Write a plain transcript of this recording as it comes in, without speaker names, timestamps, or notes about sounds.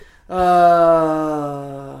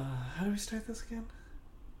How do we start this again?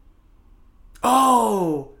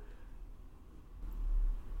 Oh!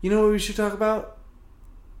 You know what we should talk about?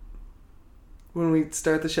 When we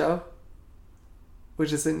start the show?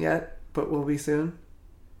 Which isn't yet, but will be soon.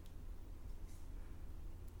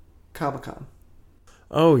 Comic-Con.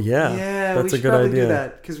 Oh, yeah. Yeah, that's we a should good probably idea. do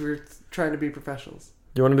that because we're trying to be professionals.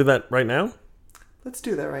 Do you want to do that right now? Let's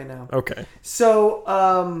do that right now. Okay.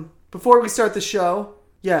 So, before we start the show...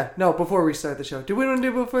 before we start the show. Do we want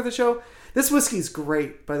to do it before the show? This whiskey's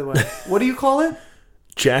great, by the way. What do you call it?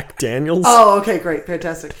 Jack Daniels? Oh, okay, great.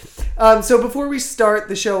 Fantastic. So before we start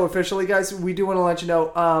the show officially, guys, we do want to let you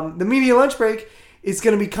know the Media Lunch Break is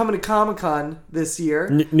going to be coming to Comic-Con this year.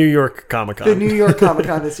 New York Comic-Con. The New York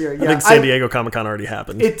Comic-Con this year, yeah. I think San Diego Comic-Con already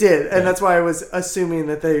happened. It did, and that's why I was assuming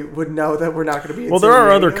that they would know that we're not going to be in Well, San there are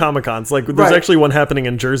Diego. other Comic-Cons. Like, there's actually one happening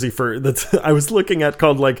in Jersey I was looking at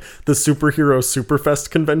called, like, the Superhero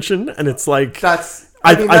Superfest Convention, and it's like... that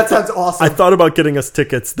sounds awesome. I thought about getting us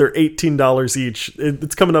tickets. They're $18 each.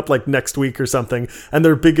 It's coming up, like, next week or something, and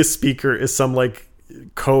their biggest speaker is some, like,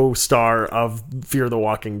 co-star of Fear the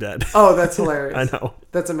Walking Dead. Oh, that's hilarious. I know.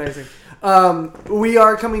 That's amazing. We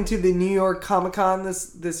are coming to the New York Comic-Con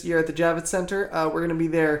this year at the Javits Center. We're going to be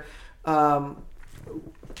there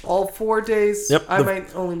all 4 days. Yep. I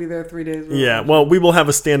might only be there 3 days. Yeah, well, we will have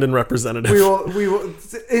a stand-in representative. We will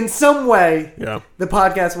in some way, yeah. The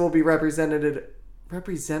podcast will be represented.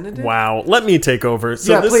 Representative? Wow. Let me take over.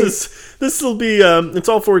 So yeah, this will be, it's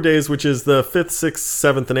all 4 days, which is the 5th, 6th,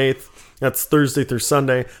 7th, and 8th. That's Thursday through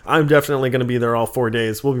Sunday. I'm definitely going to be there all 4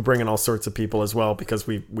 days. We'll be bringing all sorts of people as well because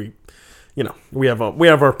we have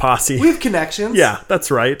our posse. We have connections. Yeah,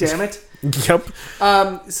 that's right. Damn it. Yep.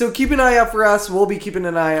 So keep an eye out for us. We'll be keeping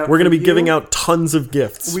an eye out. We're going to be giving out tons of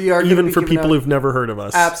gifts. We are even for people who've never heard of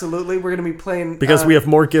us. Absolutely, we're going to be playing because we have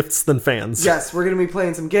more gifts than fans. Yes, we're going to be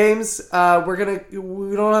playing some games. We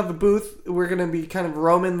don't have a booth. We're going to be kind of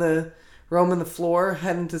roaming the floor,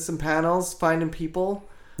 heading to some panels, finding people.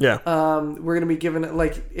 Yeah. We're going to be giving,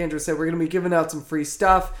 like Andrew said, we're going to be giving out some free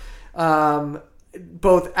stuff,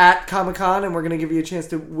 both at Comic-Con, and we're going to give you a chance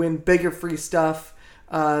to win bigger free stuff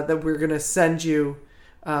that we're going to send you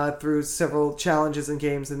through several challenges and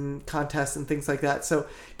games and contests and things like that. So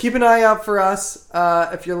keep an eye out for us.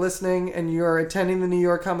 If you're listening and you're attending the New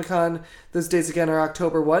York Comic-Con, those days again are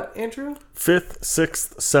October what, Andrew? 5th,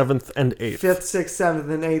 6th, 7th, and 8th. 5th, 6th, 7th,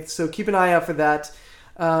 and 8th. So keep an eye out for that,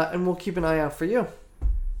 and we'll keep an eye out for you.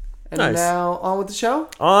 And nice. Now, on with the show?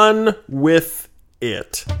 On with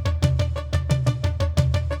it.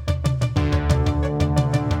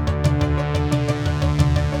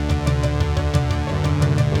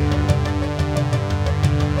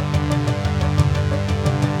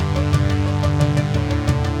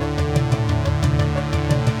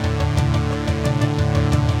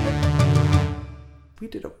 We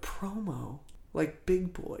did a promo like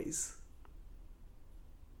big boys.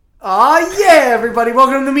 Yeah, everybody.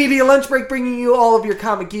 Welcome to the Media Lunch Break, bringing you all of your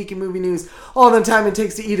comic, geek, and movie news. All the time it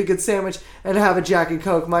takes to eat a good sandwich and have a Jack and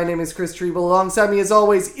Coke. My name is Chris Treble. Alongside me, as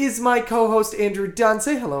always, is my co-host, Andrew Dunn.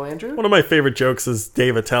 Say hello, Andrew. One of my favorite jokes is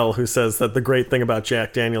Dave Attell, who says that the great thing about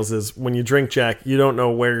Jack Daniels is when you drink Jack, you don't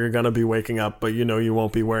know where you're going to be waking up, but you know you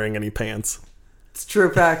won't be wearing any pants. It's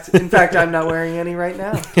true fact. In fact, I'm not wearing any right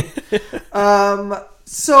now.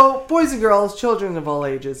 So, boys and girls, children of all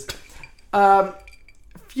ages,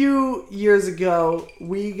 few years ago,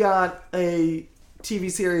 we got a TV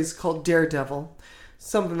series called Daredevil,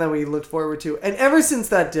 something that we looked forward to. And ever since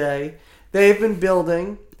that day, they've been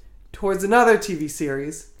building towards another TV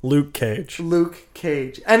series. Luke Cage.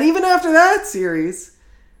 And even after that series,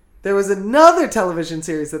 there was another television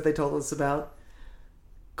series that they told us about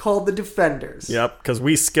called The Defenders. Yep, because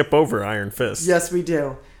we skip over Iron Fist. Yes, we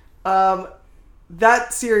do.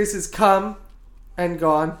 That series has come and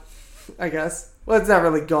gone, I guess. Well, it's not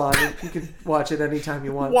really gone. You can watch it anytime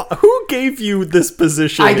you want. Who gave you this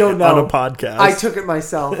position I don't know. on a podcast? I took it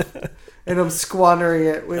myself, and I'm squandering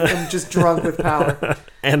it. I'm just drunk with power.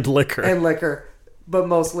 And liquor. But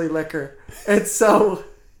mostly liquor. And so,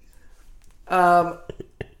 I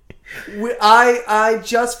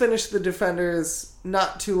just finished The Defenders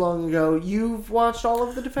not too long ago. You've watched all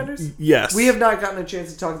of The Defenders? Yes. We have not gotten a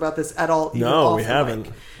chance to talk about this at all. No, we haven't.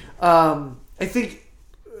 I think...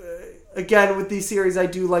 Again, with these series, I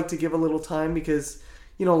do like to give a little time because,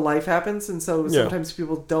 life happens. And so sometimes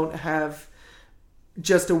people don't have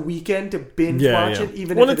just a weekend to binge watch it,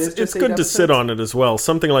 even if it is just it's good to sit on it as well.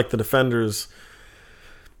 Something like The Defenders,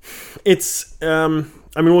 it's,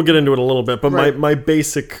 we'll get into it a little bit, but right. my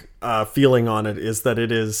basic feeling on it is that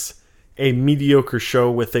it is a mediocre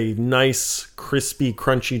show with a nice, crispy,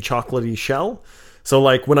 crunchy, chocolatey shell. So,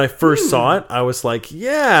 like, when I first saw it, I was like,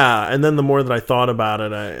 yeah. And then the more that I thought about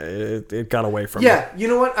it, it got away from me. Yeah, you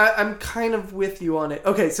know what? I'm kind of with you on it.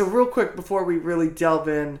 Okay, so real quick, before we really delve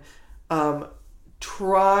in,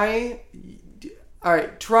 try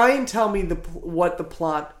and tell me what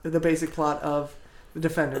the basic plot of The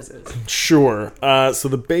Defenders is. Sure. So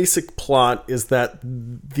the basic plot is that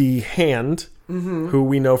the Hand, who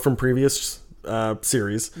we know from previous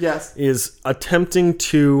series, yes, is attempting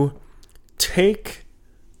to take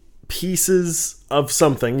pieces of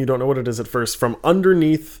something, you don't know what it is at first, from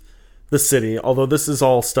underneath the city, although this is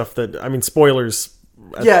all stuff that, I mean, spoilers.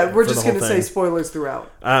 Yeah, we're just going to say spoilers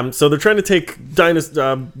throughout. So they're trying to take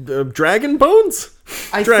dragon bones?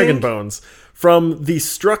 Dragon bones from the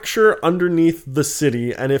structure underneath the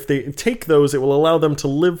city, and if they take those, it will allow them to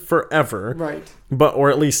live forever. Right. Or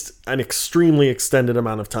at least an extremely extended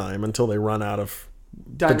amount of time until they run out of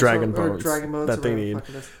the dragon bones that they need.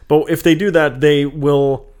 But if they do that, they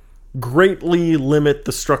will greatly limit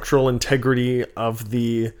the structural integrity of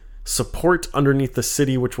the support underneath the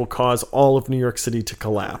city, which will cause all of New York City to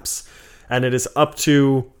collapse. And it is up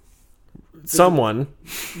to someone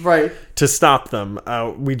to stop them.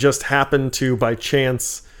 We just happen to, by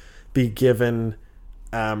chance, be given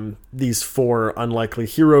these 4 unlikely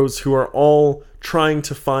heroes who are all trying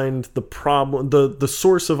to find the problem, the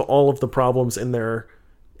source of all of the problems in their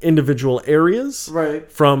individual areas,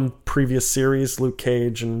 from previous series, Luke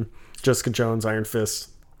Cage and Jessica Jones, Iron Fist,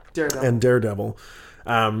 Daredevil,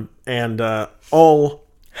 and all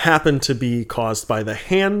happen to be caused by the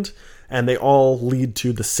Hand, and they all lead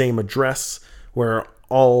to the same address where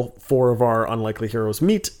all 4 of our unlikely heroes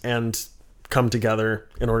meet and come together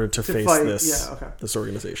in order to face fight. This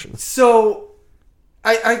organization. So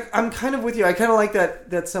I'm kind of with you. I kind of like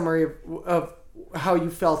that summary of how you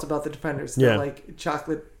felt about the Defenders. The, like,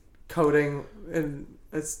 chocolate coating, and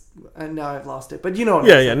now I've lost it. But you know what I'm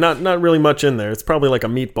saying. Not really much in there. It's probably like a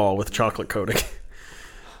meatball with chocolate coating.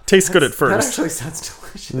 Tastes good at first. That actually sounds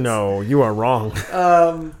delicious. No, you are wrong.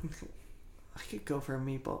 I could go for a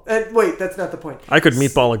meatball. Wait, that's not the point. I could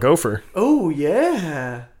meatball a gopher. Oh,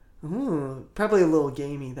 yeah. Probably a little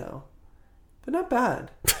gamey, though. But not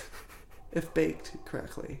bad. If baked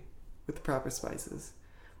correctly with the proper spices.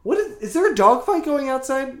 Is there a dogfight going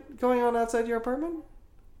on outside your apartment?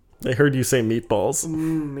 I heard you say meatballs.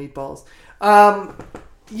 Meatballs.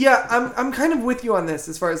 Yeah, I'm kind of with you on this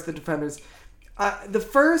as far as the Defenders.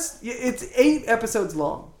 It's 8 episodes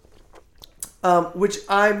long, which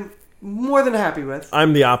I'm more than happy with.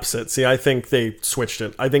 I'm the opposite. See, I think they switched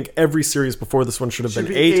it. I think every series before this one should have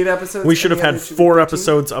been 8 episodes. We should have had 4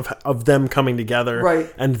 episodes of them coming together,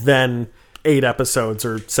 and then 8 episodes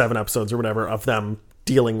or 7 episodes or whatever of them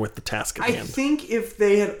dealing with the task at hand. I think if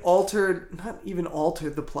they had not even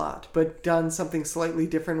altered the plot, but done something slightly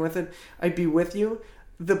different with it, I'd be with you.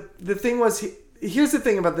 The thing was, here's the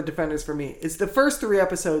thing about the Defenders for me, is the first 3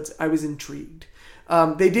 episodes I was intrigued.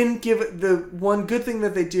 They didn't give the one good thing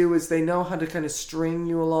that they do is they know how to kind of string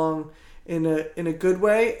you along in a good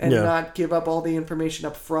way and not give up all the information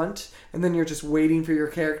up front, and then you're just waiting for your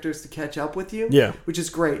characters to catch up with you. Yeah, which is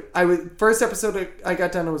great. First episode I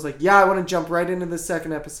got done, I was like, I want to jump right into the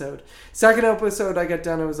second episode. Second episode I got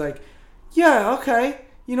done, I was like, yeah, okay.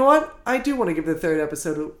 You know what? I do want to give the third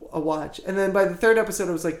episode a watch. And then by the third episode,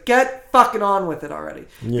 I was like, get fucking on with it already.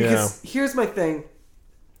 Yeah. Because here's my thing.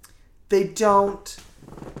 They don't...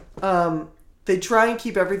 they try and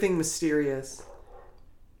keep everything mysterious,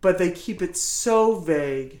 but they keep it so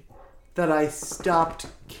vague that I stopped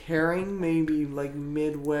caring maybe like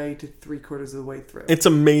midway to 3/4 of the way through. It's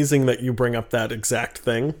amazing that you bring up that exact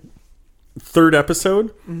thing. Third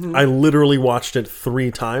episode, I literally watched it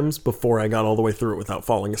 3 times before I got all the way through it without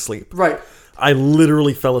falling asleep. Right. I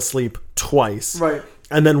literally fell asleep twice. Right.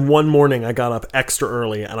 And then one morning I got up extra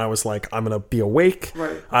early and I was like, I'm going to be awake.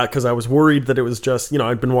 Right. Because I was worried that it was just,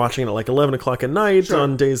 I'd been watching it at like 11 o'clock at night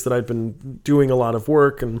on days that I'd been doing a lot of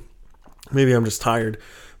work and maybe I'm just tired.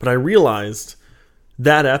 But I realized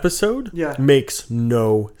that episode makes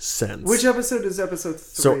no sense. Which episode is episode 3?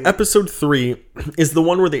 So episode 3 is the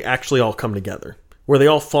one where they actually all come together. Where they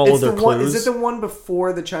all follow their clues. Is it the one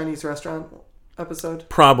before the Chinese restaurant episode?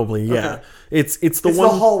 Probably, yeah. Okay. It's the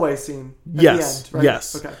hallway scene at the end, right?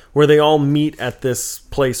 Yes. Okay. Where they all meet at this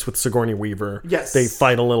place with Sigourney Weaver. Yes. They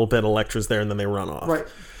fight a little bit, Elektra's there, and then they run off. Right.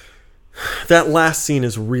 That last scene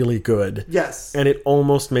is really good. Yes. And it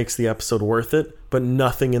almost makes the episode worth it, but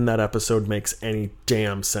nothing in that episode makes any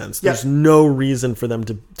damn sense. There's no reason for them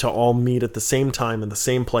to all meet at the same time in the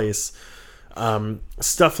same place.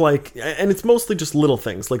 Stuff like... And it's mostly just little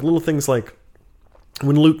things like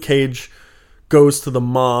when Luke Cage goes to the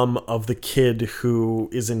mom of the kid who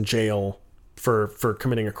is in jail for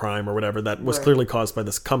committing a crime or whatever that was clearly caused by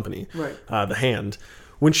this company, the Hand.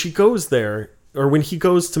 When she goes there, or when he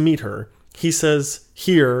goes to meet her, he says,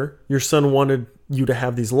 "Here, your son wanted you to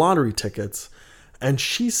have these lottery tickets." And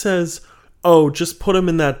she says, "Oh, just put them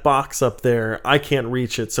in that box up there. I can't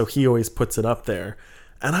reach it, so he always puts it up there."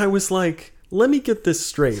 And I was like, let me get this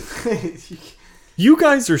straight. You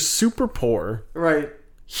guys are super poor. Right.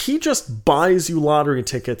 He just buys you lottery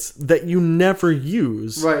tickets that you never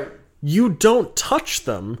use. Right. You don't touch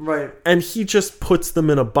them. Right. And he just puts them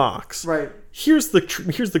in a box. Right. Here's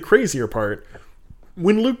the crazier part.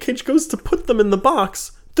 When Luke Cage goes to put them in the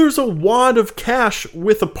box, there's a wad of cash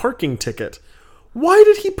with a parking ticket. Why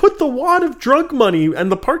did he put the wad of drug money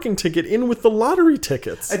and the parking ticket in with the lottery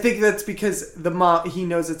tickets? I think that's because he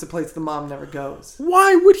knows it's a place the mom never goes.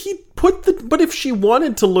 Why would he put but if she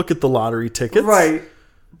wanted to look at the lottery tickets, right?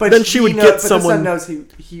 But then she would get someone. The son knows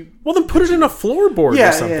he. Well, then put it in a floorboard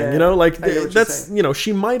or something. Yeah. You know, like that's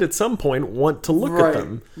she might at some point want to look at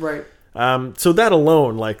them. Right. So that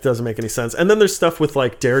alone doesn't make any sense. And then there's stuff with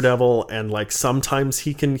Daredevil and sometimes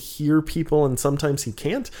he can hear people and sometimes he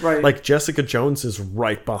can't. Right. Like Jessica Jones is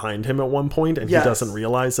right behind him at one point and he doesn't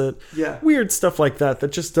realize it. Yeah. Weird stuff like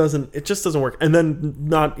that just doesn't work. And then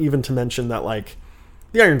not even to mention that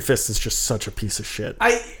the Iron Fist is just such a piece of shit.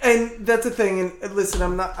 And that's the thing. And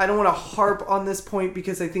listen, I don't want to harp on this point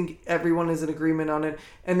because I think everyone is in agreement on it.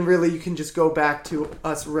 And really, you can just go back to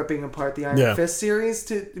us ripping apart the Iron Fist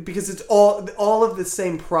series because it's all of the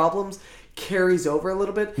same problems carries over a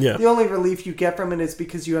little bit. Yeah. The only relief you get from it is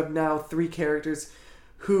because you have now 3 characters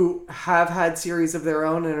who have had series of their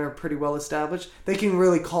own and are pretty well established. They can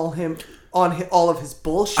really call him on all of his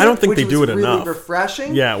bullshit. I don't think they do it really enough.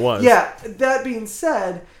 Refreshing. Yeah, it was. Yeah. That being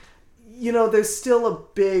said, there's still a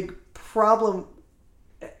big problem.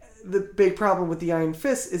 The big problem with the Iron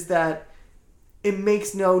Fist is that it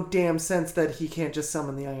makes no damn sense that he can't just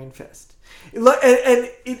summon the Iron Fist. And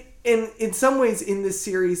in some ways in this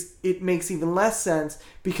series, it makes even less sense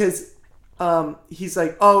because he's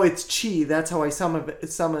like, "Oh, it's chi. That's how I summon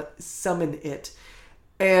it,"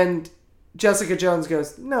 and Jessica Jones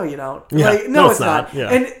goes, "No, you don't." Yeah, no, it's not. Yeah.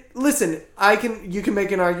 And listen, you can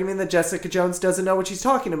make an argument that Jessica Jones doesn't know what she's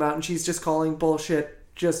talking about, and she's just calling bullshit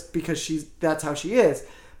just because that's how she is.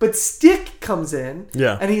 But Stick comes in,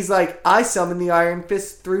 and he's like, "I summon the Iron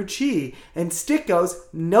Fist through chi," and Stick goes,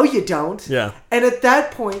 "No, you don't." Yeah. And at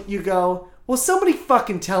that point, you go, "Well, somebody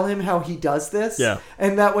fucking tell him how he does this." Yeah.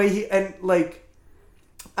 And that way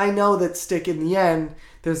I know that Stick in the end,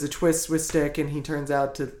 there's a twist with Stick, and he turns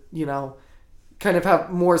out to kind of have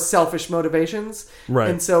more selfish motivations. Right.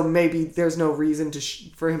 And so maybe there's no reason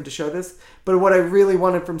for him to show this. But what I really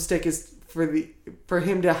wanted from Stick is for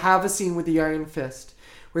him to have a scene with the Iron Fist,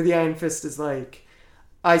 where the Iron Fist is like,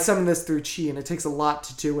 "I summon this through chi, and it takes a lot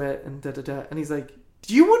to do it," and da-da-da. And he's like,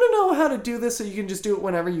 "Do you want to know how to do this so you can just do it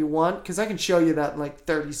whenever you want? Because I can show you that in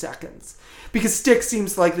 30 seconds. Because Stick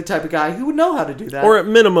seems like the type of guy who would know how to do that. Or at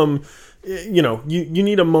minimum, you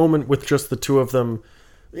need a moment with just the two of them.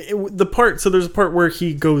 There's a part where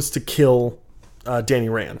he goes to kill Danny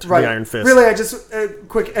Rand, the Iron Fist. Really, I just a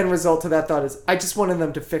quick end result to that thought is I just wanted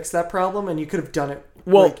them to fix that problem, and you could have done it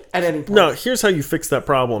at any point. No, here's how you fix that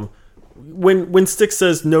problem. When Stick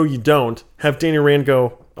says no, you don't, have Danny Rand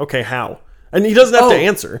go, "Okay, how?" And he doesn't have to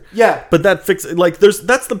answer. Yeah, but that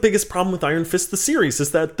that's the biggest problem with Iron Fist the series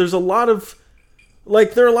is that there's a lot of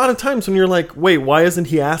there are a lot of times when you're like, wait, why isn't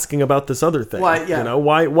he asking about this other thing? Why? Yeah.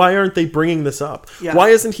 Why aren't they bringing this up? Yeah. Why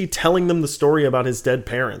isn't he telling them the story about his dead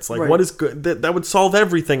parents? What is good? That would solve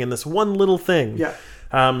everything in this one little thing. Yeah.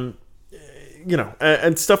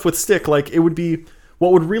 And stuff with Stick, it would be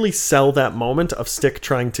what would really sell that moment of Stick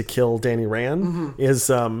trying to kill Danny Rand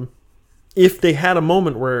is if they had a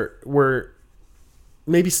moment where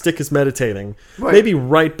maybe Stick is meditating. Right. Maybe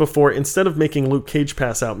right before, instead of making Luke Cage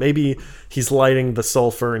pass out, maybe he's lighting the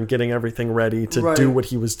sulfur and getting everything ready to do what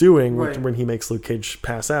he was doing when he makes Luke Cage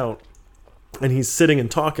pass out. And he's sitting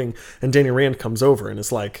and talking, and Danny Rand comes over and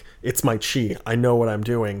is like, "It's my chi. I know what I'm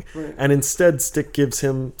doing." Right. And instead, Stick gives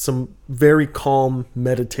him some very calm,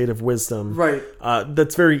 meditative wisdom. Right.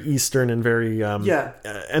 That's very Eastern and very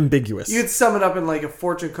ambiguous. You could sum it up in a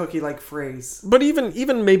fortune cookie phrase. But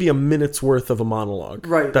even maybe a minute's worth of a monologue.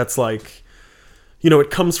 Right. That's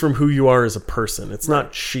it comes from who you are as a person. It's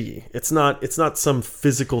not chi. It's not some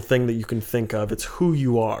physical thing that you can think of. It's who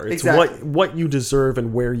you are. It's what you deserve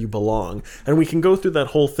and where you belong. And we can go through that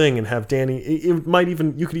whole thing and have Danny.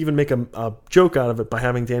 You could even make a joke out of it by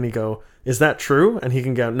having Danny go, "Is that true?" And he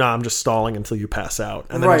can go, "No, I'm just stalling until you pass out,"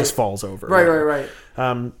 and then he just falls over. Right.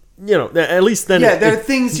 At least then. Yeah, there are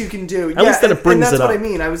things you can do. At least then it brings it up. And that's what I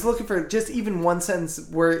mean. I was looking for just even one sentence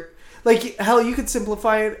where. Like, hell, you could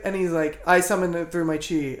simplify it, and he's like, I summoned it through my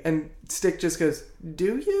chi, and Stick just goes,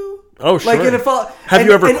 do you? Oh, sure. Like, have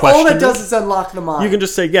you ever questioned it? And all that does is unlock the mind. You can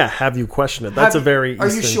just say, yeah, have you questioned it? That's a very Are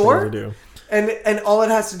you sure? thing to do. And all it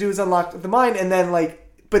has to do is unlock the mind, and then, like,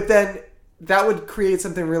 but then that would create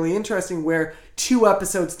something really interesting where 2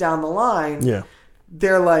 episodes down the line,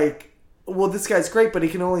 they're like, well, this guy's great, but he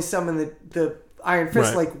can only summon the Iron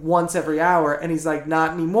Fist like once every hour, and he's like,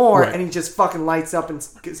 not anymore, and he just fucking lights up and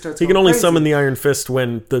starts. He can only summon the Iron Fist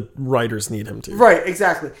when the writers need him to. Right,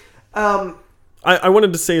 exactly. I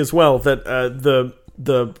wanted to say as well that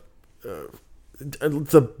the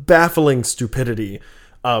baffling stupidity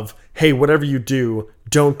of, hey, whatever you do,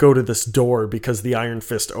 don't go to this door because the Iron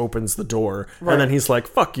Fist opens the door, and then he's like,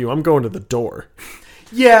 fuck you, I'm going to the door.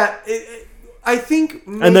 Yeah, I think,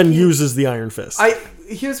 and then uses the Iron Fist.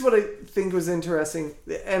 Here's what I think was interesting,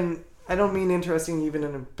 and I don't mean interesting even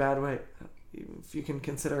in a bad way, if you can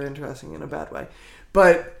consider interesting in a bad way.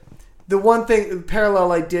 But the one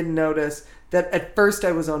parallel I did notice that at first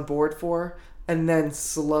I was on board for, and then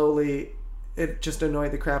slowly it just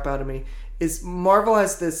annoyed the crap out of me, is Marvel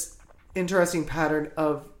has this interesting pattern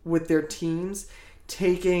of, with their teams,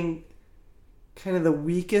 taking kind of the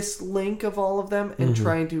weakest link of all of them and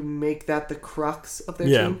trying to make that the crux of their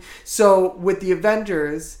team. So with the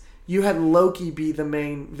Avengers, you had Loki be the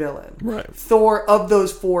main villain. Right. Thor, of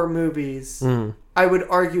those 4 movies, I would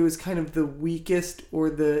argue is kind of the weakest, or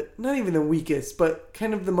not even the weakest, but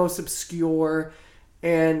kind of the most obscure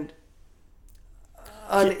and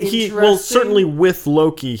uninteresting. Certainly with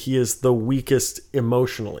Loki, he is the weakest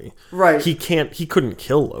emotionally. Right. He couldn't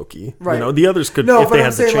kill Loki. Right. You know, the others could if they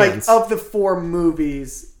had the chance. Like, of the 4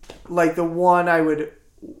 movies, like, the one I would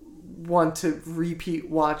want to repeat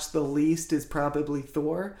watch the least is probably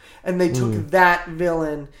Thor, and they took that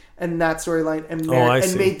villain and that storyline and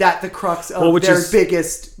made that the crux of their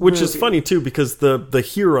biggest which movie. is funny too, because the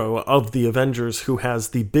hero of the Avengers who has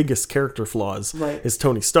the biggest character flaws is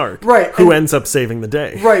Tony Stark, who ends up saving the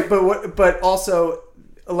day, but also,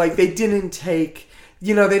 like, they didn't take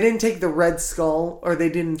the Red Skull, or they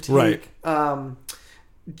didn't take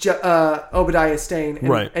Obadiah Stane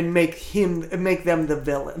and make them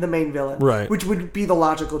the main villain, which would be the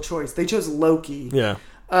logical choice. They chose Loki,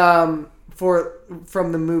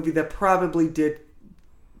 from the movie that probably did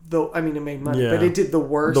it made money, but it did the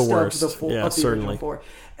worst of the original 4,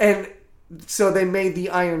 and so they made the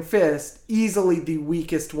Iron Fist easily the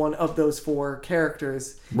weakest one of those 4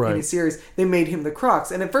 characters in a series. They made him the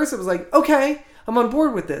crux, and at first it was like, okay, I'm on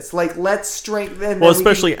board with this. Like, let's strengthen. Well,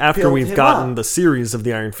 especially after we've gotten the series of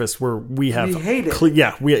the Iron Fist, where we hate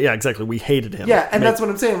it. Exactly. We hated him. Yeah, and that's what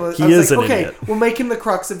I'm saying. He is an idiot. We'll make him the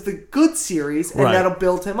crux of the good series, and that'll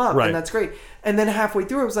build him up, and that's great. And then halfway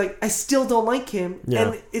through, I was like, I still don't like him,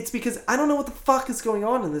 and it's because I don't know what the fuck is going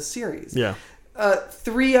on in this series. Yeah.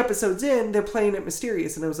 3 episodes in, they're playing it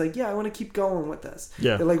mysterious, and I was like, I want to keep going with this.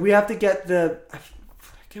 Yeah. They're like, we have to get I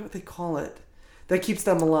forget what they call it. That keeps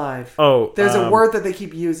them alive. Oh, there's a word that they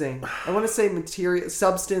keep using. I want to say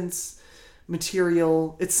substance,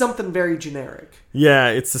 material. It's something very generic. Yeah,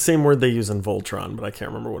 it's the same word they use in Voltron, but I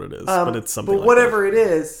can't remember what it is. But it's something. But whatever it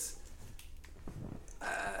is,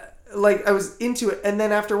 like, I was into it, and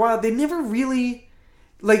then after a while, they never really,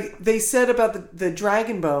 like, they said about the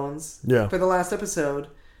dragon bones for the last episode,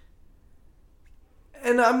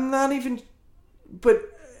 and I'm not even, but.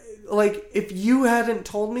 Like, if you hadn't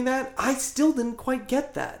told me that, I still didn't quite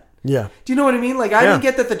get that. Yeah. Do you know what I mean? Like, I didn't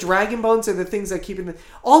get that the dragon bones are the things that keep it.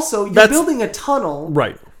 Also, you're building a tunnel.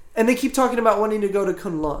 Right. And they keep talking about wanting to go to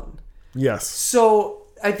Kunlun. Yes. So,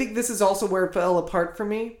 I think this is also where it fell apart for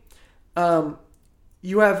me.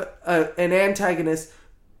 You have an antagonist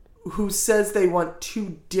who says they want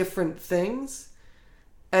 2 different things,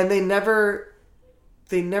 and they never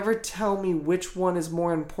tell me which one is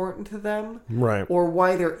more important to them, or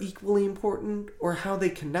why they're equally important, or how they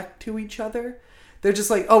connect to each other. They're just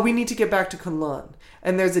like, oh, we need to get back to Kunlun,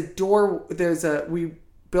 and there's a door. We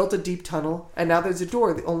built a deep tunnel, and now there's a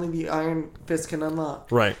door that only the Iron Fist can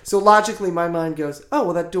unlock. Right. So logically, my mind goes, oh,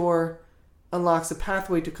 well, that door unlocks a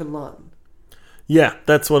pathway to Kunlun. Yeah,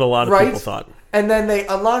 that's what a lot of people thought. And then they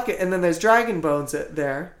unlock it, and then there's dragon bones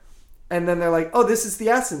there. And then they're like, oh, this is the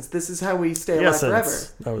essence. This is how we stay alive forever.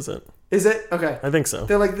 That was it. Is it? Okay. I think so.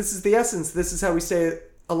 They're like, this is the essence. This is how we stay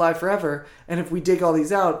alive forever. And if we dig all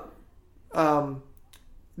these out,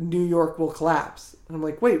 New York will collapse. And I'm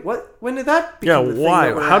like, wait, what? When did that become the thing? Yeah,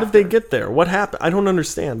 why? How did they get there? What happened? I don't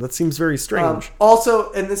understand. That seems very strange.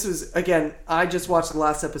 Also, and this was, again, I just watched the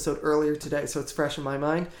last episode earlier today, so it's fresh in my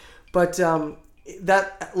mind. But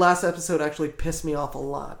that last episode actually pissed me off a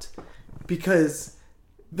lot. Because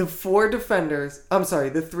the 4 defenders... I'm sorry,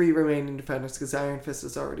 the 3 remaining defenders, because Iron Fist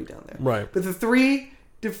is already down there. Right. But the 3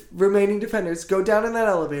 remaining defenders go down in that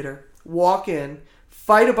elevator, walk in,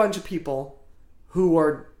 fight a bunch of people who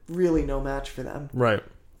are really no match for them. Right.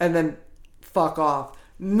 And then fuck off.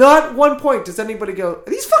 Not one point does anybody go, are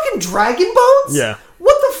these fucking dragon bones? Yeah.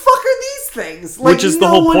 What the fuck are these things? Like, which is the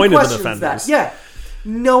whole point of the Defenders. That. Yeah.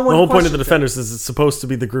 No one. The whole point of the Defenders is it's supposed to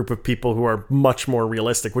be the group of people who are much more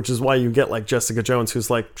realistic, which is why you get like Jessica Jones, who's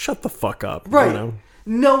like, shut the fuck up. Right. You know?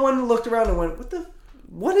 No one looked around and went,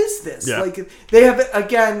 what is this? Yeah. Like, they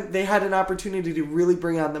had an opportunity to really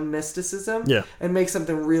bring on the mysticism and make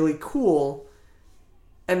something really cool.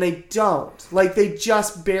 And they don't. Like, they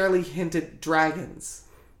just barely hint at dragons.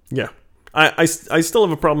 Yeah. I still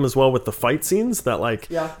have a problem as well with the fight scenes that, like,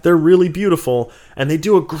 they're really beautiful, and they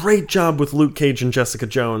do a great job with Luke Cage and Jessica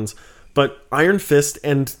Jones, but Iron Fist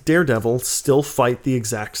and Daredevil still fight the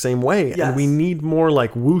exact same way. Yes. And we need more,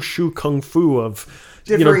 like, wushu kung fu of...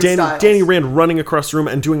 Danny Rand running across the room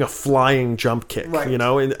and doing a flying jump kick,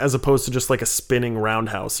 as opposed to just like a spinning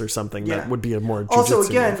roundhouse or something that would be a more jiu-jitsu Also,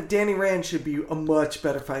 again, move. Danny Rand should be a much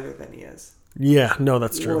better fighter than he is. Yeah, no,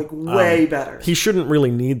 that's true. Like, way better. He shouldn't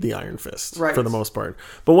really need the Iron Fist for the most part.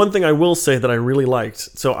 But one thing I will say that I really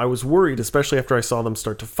liked, so I was worried, especially after I saw them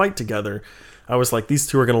start to fight together, I was like, these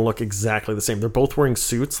two are going to look exactly the same. They're both wearing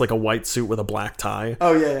suits, like a white suit with a black tie.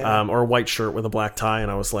 Oh, yeah. Or a white shirt with a black tie. And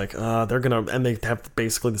I was like, they're going to... And they have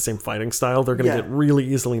basically the same fighting style. They're going to get really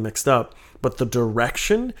easily mixed up. But the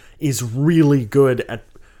direction is really good at,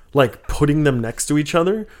 like, putting them next to each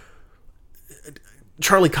other.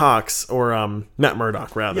 Charlie Cox, or Matt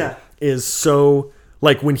Murdock, rather, is so...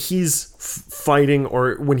 Like, when he's fighting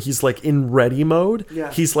or when he's, like, in ready mode,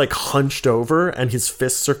 he's, like, hunched over and his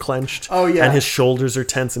fists are clenched. Oh, yeah. And his shoulders are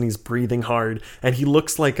tense and he's breathing hard. And he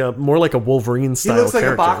looks like more like a Wolverine-style character. He looks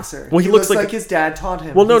like a boxer. Well, he looks like his dad taught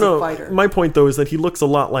him. Well, no. A fighter. My point, though, is that he looks a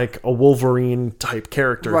lot like a Wolverine-type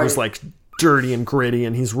character who's, like, dirty and gritty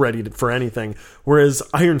and he's ready for anything, whereas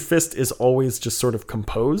Iron Fist is always just sort of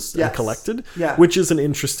composed and collected, which is an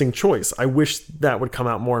interesting choice. I wish that would come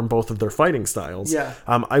out more in both of their fighting styles.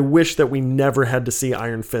 I wish that we never had to see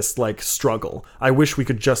Iron Fist like struggle. I wish we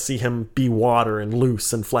could just see him be water and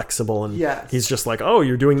loose and flexible, and he's just like, oh,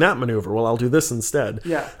 you're doing that maneuver, well, I'll do this instead.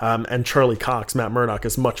 And Charlie Cox, Matt Murdock,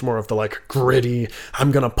 is much more of the like gritty,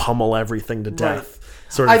 I'm gonna pummel everything to death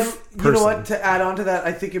sort of person. You know what, to add on to that,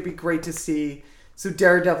 I think it'd be great to see, so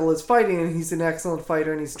Daredevil is fighting and he's an excellent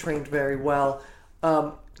fighter and he's trained very well,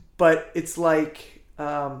 but it's like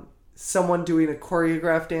someone doing a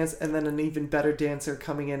choreographed dance and then an even better dancer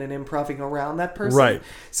coming in and improvising around that person. Right.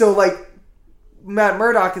 So like Matt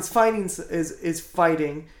Murdock is fighting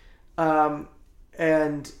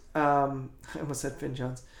and I almost said Finn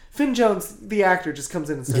Jones. Finn Jones, the actor, just comes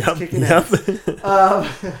in and starts kicking ass.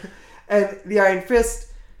 And the Iron Fist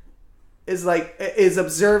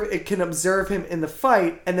it can observe him in the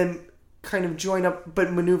fight and then kind of join up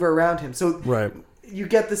but maneuver around him. So you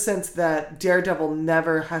get the sense that Daredevil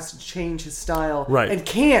never has to change his style and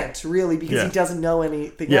can't really because he doesn't know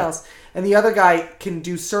anything else. And the other guy can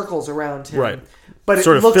do circles around him. Right. But it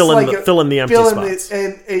looks fill in the empty spots.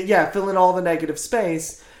 Fill in all the negative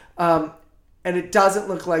space. And it doesn't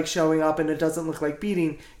look like showing up and it doesn't look like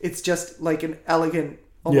beating. It's just like an elegant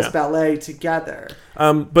almost ballet together.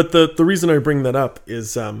 But the reason I bring that up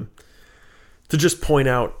is to just point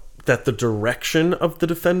out that the direction of the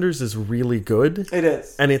Defenders is really good. It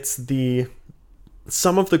is. And it's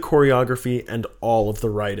some of the choreography and all of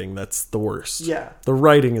the writing that's the worst. Yeah. The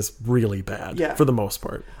writing is really bad for the most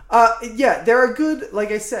part. There are good,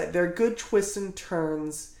 like I said, there are good twists and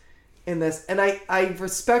turns in this. And I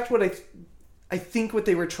respect what I think what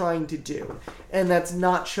they were trying to do, and that's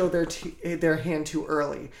not show their hand too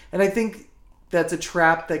early. And I think that's a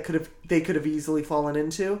trap that they could have easily fallen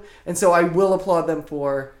into. And so I will applaud them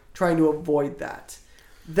for trying to avoid that.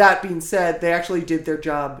 That being said, they actually did their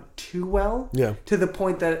job too well. Yeah. To the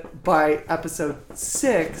point that by episode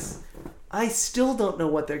 6, I still don't know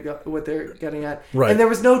what they're getting at. Right. And there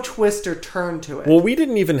was no twist or turn to it. Well, we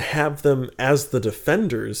didn't even have them as the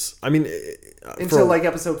Defenders. I mean, until like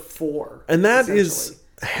episode 4. And that is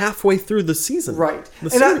halfway through the season. Right.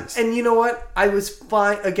 And you know what? I was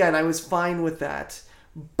fine. Again, I was fine with that.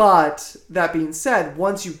 But that being said,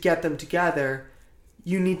 once you get them together,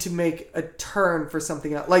 you need to make a turn for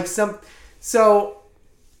something else. Like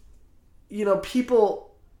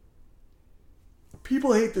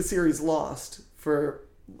people hate the series Lost for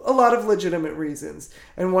a lot of legitimate reasons.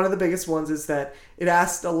 And one of the biggest ones is that it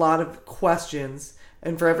asked a lot of questions,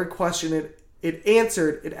 and for every question it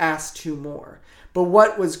answered, it asked 2 more. But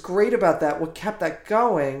what was great about that, what kept that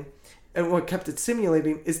going, and what kept it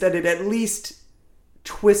stimulating is that it at least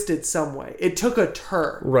twisted some way. It took a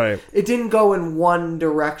turn. Right. It didn't go in one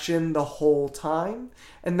direction the whole time.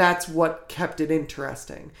 And that's what kept it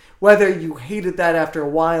interesting. Whether you hated that after a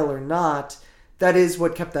while or not, that is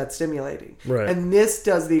what kept that stimulating. Right. And this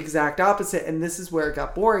does the exact opposite. And this is where it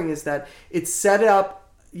got boring, is that it set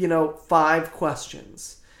up, 5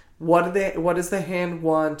 questions. What does the hand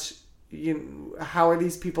want? How are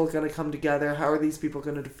these people going to come together? How are these people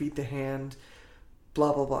going to defeat the hand?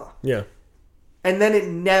 Blah, blah, blah. Yeah. And then it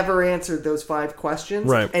never answered those 5 questions,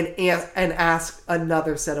 right. and asked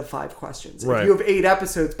another set of 5 questions. Right. If you have 8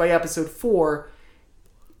 episodes, by episode 4,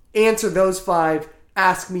 answer those 5,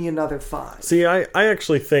 ask me another 5. See, I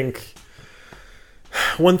actually think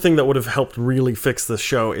one thing that would have helped really fix this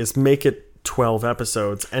show is make it 12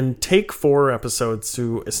 episodes and take 4 episodes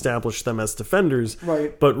to establish them as defenders,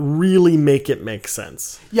 right? But really make it make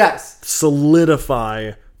sense. Yes.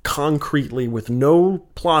 Solidify concretely with no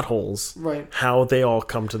plot holes, right, how they all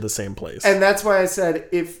come to the same place. And that's why I said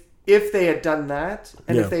if they had done that,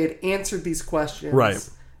 and if they had answered these questions, right,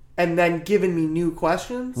 and then given me new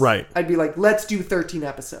questions, right, I'd be like, let's do 13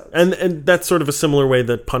 episodes. And that's sort of a similar way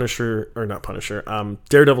that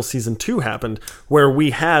Daredevil season 2 happened, where we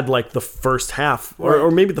had like the first half, or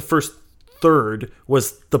maybe the first third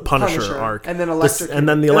was the Punisher arc, and then Elektra, and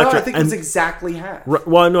then the Elektra. I think it was exactly half.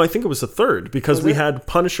 Well, no, I think it was a third, because we had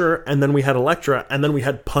Punisher, and then we had Elektra, and then we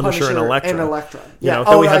had Punisher and Elektra. Yeah.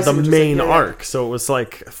 Then we had the main arc, so it was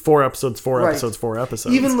like 4 episodes, 4 episodes, 4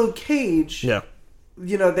 episodes. Even Luke Cage. Yeah.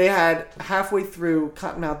 They had halfway through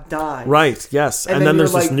Cottonmouth dies. Right, yes. And then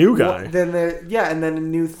there's this new guy. And then a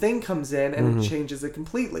new thing comes in and it changes it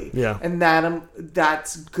completely. Yeah. And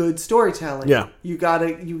that's good storytelling. Yeah.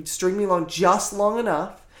 You string me along just long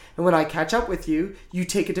enough, and when I catch up with you, you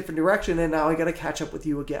take a different direction, and now I got to catch up with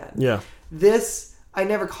you again. Yeah. This, I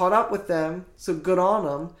never caught up with them, so good on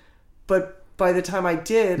them. But by the time I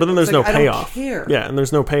did... But then there's no payoff. I don't care. Yeah, and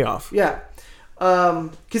there's no payoff. Yeah.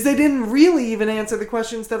 Because they didn't really even answer the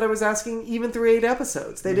questions that I was asking even through 8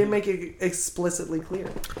 episodes. They didn't make it explicitly clear.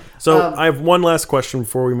 So I have one last question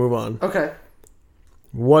before we move on. Okay.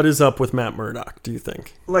 What is up with Matt Murdock, do you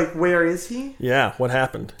think? Like, where is he? Yeah, what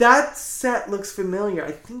happened? That set looks familiar.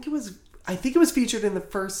 I think it was featured in the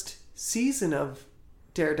first season of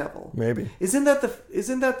Daredevil. Maybe. Isn't that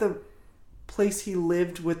the place he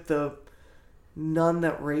lived with the nun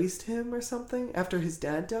that raised him or something after his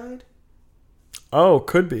dad died? Oh,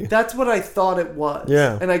 could be. That's what I thought it was.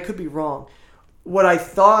 Yeah. And I could be wrong. What I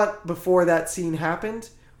thought before that scene happened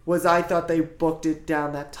was I thought they booked it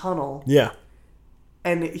down that tunnel. Yeah.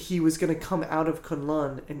 And he was going to come out of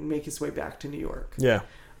Kunlun and make his way back to New York. Yeah.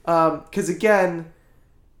 Because again,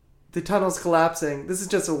 the tunnel's collapsing. This is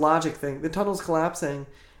just a logic thing. The tunnel's collapsing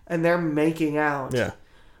and they're making out. Yeah.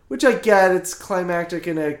 Which I get, it's climactic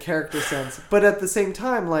in a character sense. But at the same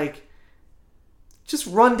time, like, just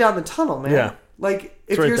run down the tunnel, man. Yeah. Like,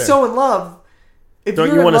 if you're so in love...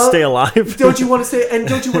 Don't you want to stay alive? Don't you want to stay... And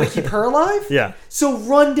don't you want to keep her alive? Yeah. So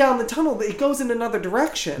run down the tunnel. It goes in another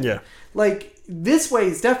direction. Yeah. Like, this way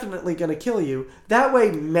is definitely going to kill you. That way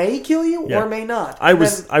may kill you or may not. I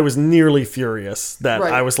was nearly furious that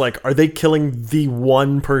I was like, are they killing the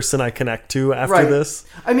one person I connect to after this?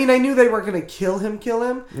 I mean, I knew they weren't going to kill him,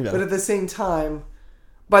 Yeah. but at the same time...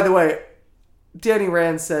 By the way... Danny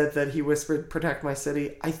Rand said that he whispered, "Protect my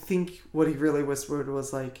city." I think what he really whispered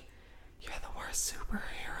was like, "You're the worst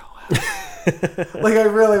superhero ever." Like, I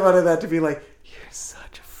really wanted that to be like, "You're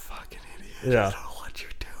such a fucking idiot. Yeah. I don't know what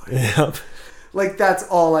you're doing." Yeah. Like, that's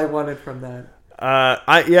all I wanted from that.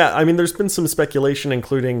 I mean, there's been some speculation,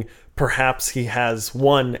 including perhaps he has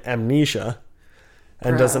amnesia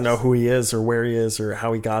and doesn't know who he is or where he is or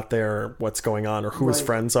how he got there or what's going on or who his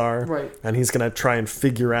friends are. Right. And he's going to try and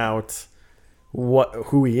figure out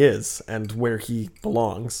who he is and where he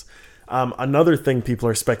belongs. Another thing people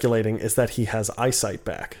are speculating is that he has eyesight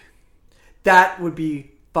back. That would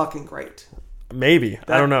be fucking great. Maybe.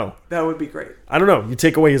 I don't know. That would be great. I don't know. You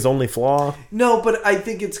take away his only flaw. No, but I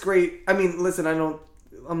think it's great. I mean, listen,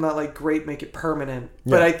 I'm not like great, make it permanent.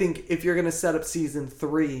 Yeah. But I think if you're going to set up season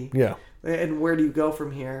 3. Yeah. And where do you go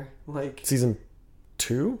from here? Like season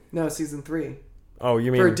 2? No, season 3. Oh,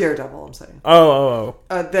 you mean for Daredevil? I'm saying.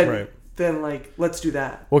 Then like, let's do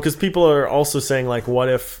that. Well, because people are also saying like, what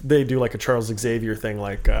if they do like a Charles Xavier thing?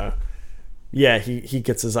 Like, he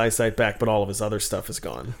gets his eyesight back, but all of his other stuff is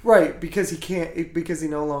gone. Right, because he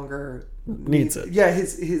no longer needs it. Yeah,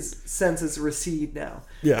 his senses recede now.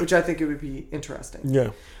 Yeah, which I think it would be interesting.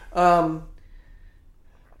 Yeah. How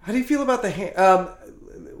do you feel about the hand?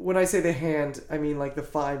 When I say the hand, I mean like the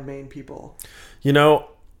 5 main people. You know,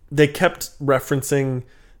 they kept referencing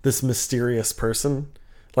this mysterious person.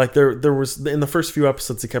 Like there was in the first few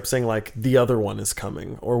episodes, he kept saying like the other one is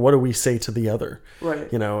coming, or what do we say to the other? Right.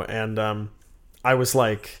 You know, and I was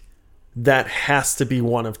like, that has to be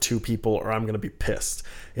one of two people, or I'm gonna be pissed.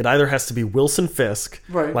 It either has to be Wilson Fisk,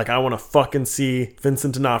 right? Like I want to fucking see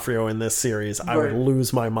Vincent D'Onofrio in this series. I would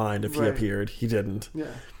lose my mind if he appeared. He didn't. Yeah.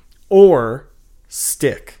 Or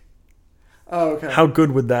Stick. Oh, okay. How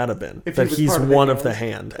good would that have been? If that he's one of the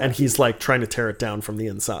hand, and he's like trying to tear it down from the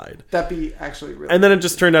inside. That'd be actually really. And then it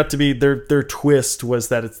just turned out to be their twist was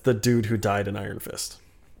that it's the dude who died in Iron Fist.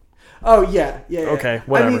 Oh yeah. Okay,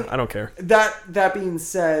 whatever. I don't care. That being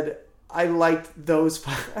said, I liked those.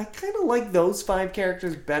 I kind of like those 5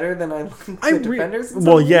 characters better than I like the Defenders.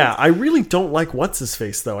 Well, yeah, I really don't like what's his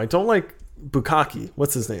face though. I don't like Bukaki.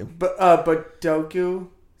 What's his name? But Doku.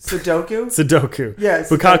 Sudoku. Yeah,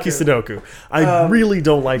 Bukaki Sudoku. I really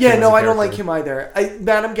don't like him. Yeah, no, I don't like him either.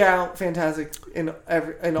 Madame Gao, fantastic in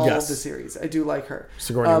all of the series. I do like her.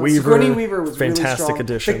 Sigourney Weaver was fantastic really strong.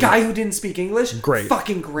 addition. The guy who didn't speak English, great.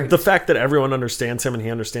 Fucking great. The fact that everyone understands him and he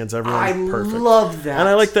understands everyone, perfect. I love that. And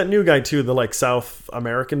I like that new guy too, the like South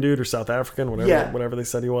American dude or South African, whatever they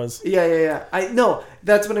said he was. Yeah.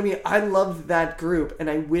 That's what I mean. I love that group, and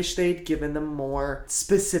I wish they'd given them more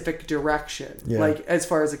specific direction, like as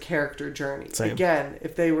far as a character journey. Same. Again,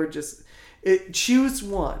 if they were just choose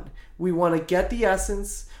one, we want to get the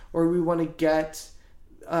essence, or we want to get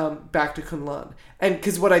back to Kunlun. And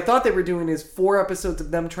because what I thought they were doing is 4 episodes of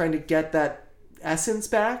them trying to get that essence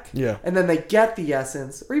back, and then they get the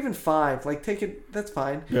essence, or even 5. Like take it, that's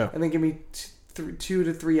fine. Yeah, and then give me 2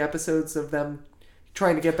 to 3 episodes of them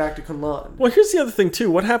trying to get back to Kunlun. Well, here's the other thing too.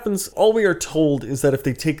 What happens? All we are told is that if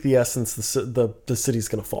they take the essence, the city's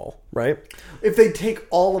gonna fall, right? If they take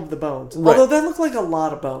all of the bones, although that looked like a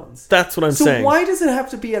lot of bones. That's what I'm saying. So why does it have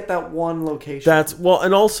to be at that one location?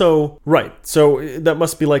 And also right. So that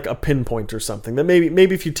must be like a pinpoint or something. That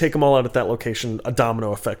maybe if you take them all out at that location, a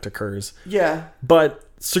domino effect occurs. Yeah, but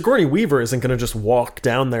Sigourney Weaver isn't going to just walk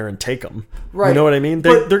down there and take them. Right. You know what I mean?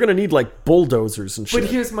 They're going to need like bulldozers and shit.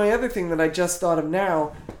 But here's my other thing that I just thought of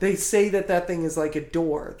now. They say that thing is like a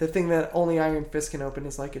door. The thing that only Iron Fist can open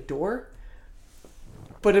is like a door.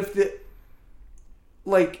 But if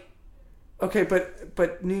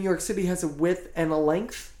but New York City has a width and a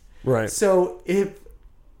length. Right. So if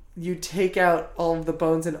you take out all of the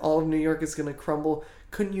bones and all of New York is going to crumble,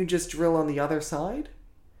 couldn't you just drill on the other side?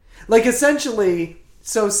 Like essentially...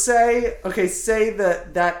 So say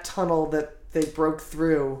that tunnel that they broke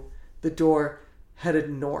through, the door headed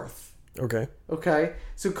north. Okay.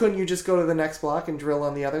 So couldn't you just go to the next block and drill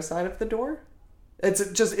on the other side of the door? It's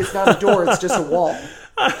not a door, it's just a wall.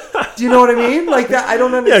 Do you know what I mean? Like that, I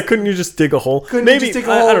don't understand. Yeah, couldn't you just dig a hole? I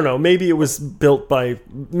don't know. Maybe it was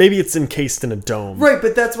maybe it's encased in a dome. Right,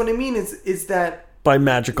 but that's what I mean is that by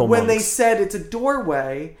magical monks. When they said it's a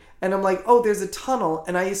doorway, and I'm like, oh, there's a tunnel,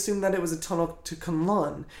 and I assumed that it was a tunnel to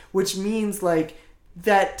Kunlun, which means like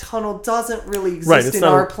that tunnel doesn't really exist in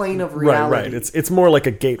our plane of reality. Right. It's more like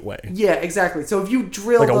a gateway. Yeah, exactly. So if you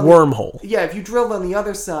drilled like a wormhole. If you drilled on the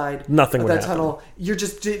other side nothing of would that happen. tunnel, you're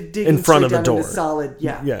just digging in front of the down door. Into solid.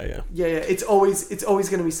 Yeah. It's always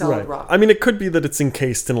going to be solid rock. I mean, it could be that it's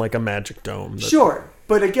encased in like a magic dome. Sure.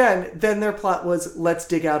 But again, then their plot was let's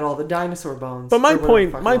dig out all the dinosaur bones. But my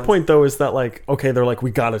point though is that like, okay, they're like,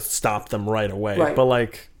 we got to stop them right away. Right. But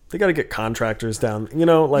like, they got to get contractors down, you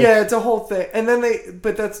know, like. Yeah, it's a whole thing. And then and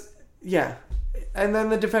then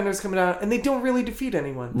the Defenders come out and they don't really defeat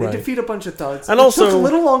anyone. They defeat a bunch of thugs. And it also took a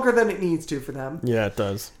little longer than it needs to for them. Yeah, it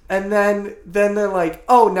does. And then they're like,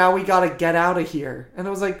 oh, now we got to get out of here. And I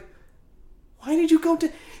was like, why did you go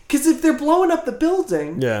to... Because if they're blowing up the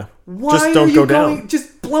building, why just don't go down.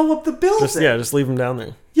 Just blow up the building. Just leave them down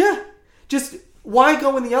there. Yeah, just why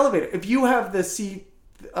go in the elevator if you have the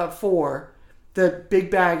C4, the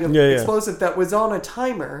big bag of explosive that was on a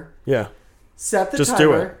timer? Yeah, set the just timer,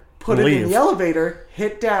 do it. put it in the elevator,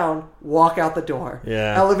 hit down, walk out the door.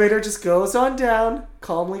 Yeah, elevator just goes on down,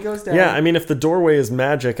 calmly goes down. Yeah, I mean, if the doorway is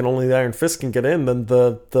magic and only the Iron Fist can get in, then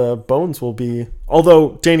the bones will be...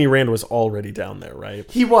 Although Danny Rand was already down there, right?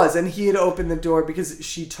 He was, and he had opened the door because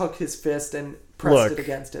she took his fist and pressed it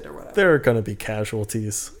against it or whatever. There are going to be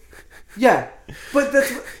casualties. Yeah, but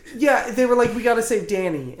that's... Yeah, they were like, we got to save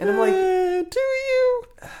Danny. And I'm like... do you?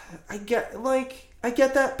 I get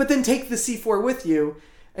that, but then take the C4 with you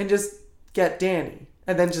and just get Danny.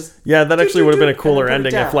 And then just... Yeah, that actually would have been a cooler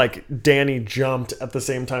ending if, like, Danny jumped at the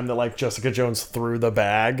same time that, like, Jessica Jones threw the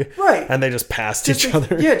bag. Right. And they just passed each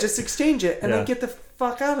other. Yeah, just exchange it and then get the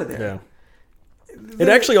fuck out of there. Yeah. It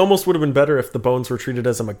actually almost would have been better if the bones were treated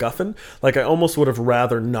as a MacGuffin. Like, I almost would have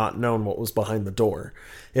rather not known what was behind the door.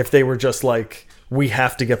 If they were just like, we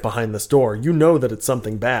have to get behind this door. You know that it's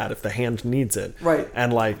something bad if the hand needs it. Right.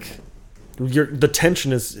 And like the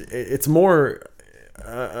tension is, it's more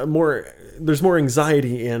there's more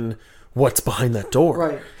anxiety in what's behind that door.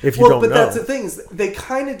 Right. If you don't know. But that's the thing, is they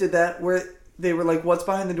kind of did that where they were like, what's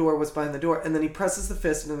behind the door? What's behind the door? And then he presses the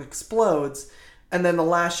fist and it explodes. And then the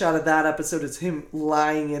last shot of that episode is him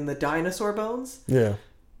lying in the dinosaur bones. Yeah.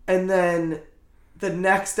 And then the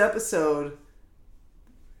next episode,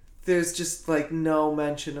 there's just like no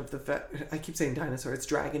mention of the fact. I keep saying dinosaur. It's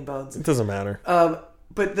dragon bones. It doesn't matter.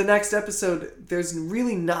 But the next episode, there's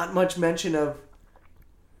really not much mention of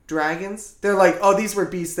dragons. They're like, oh, these were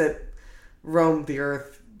beasts that roamed the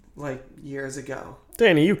earth like years ago.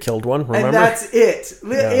 Danny, you killed one, remember? And that's it.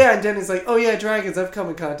 Yeah, and Danny's like, oh yeah, dragons, I've come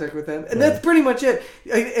in contact with them. And that's pretty much it.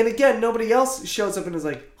 And again, nobody else shows up and is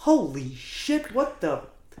like, holy shit, what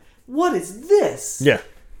is this? Yeah.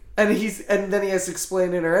 And then he has to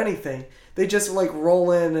explain it or anything. They just like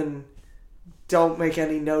roll in and don't make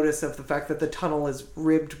any notice of the fact that the tunnel is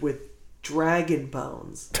ribbed with dragon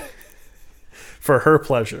bones. For her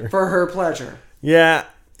pleasure. For her pleasure. Yeah.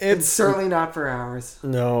 It's certainly not for ours.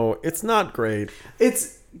 No, it's not great.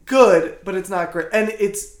 It's good, but it's not great. And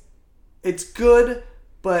it's good,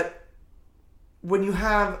 but when you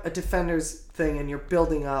have a Defenders thing and you're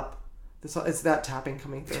building up, it's that tapping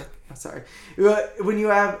coming through. I'm sorry. When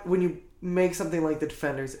you make something like the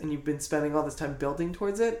Defenders and you've been spending all this time building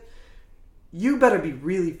towards it, you better be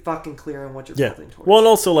really fucking clear on what you're building towards. Well, and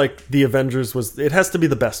also like the Avengers it has to be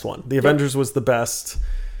the best one. The Avengers was the best.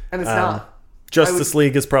 And it's not. Justice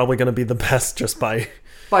League is probably going to be the best just by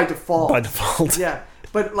default. By default. Yeah.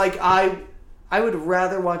 But like I would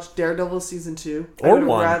rather watch Daredevil season 2. Or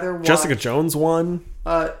 1. Rather watch, Jessica Jones 1.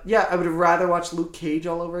 Yeah, I would rather watch Luke Cage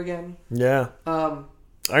all over again. Yeah.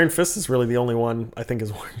 Iron Fist is really the only one I think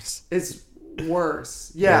is worse. It's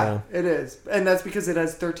worse. Yeah, it is. And that's because it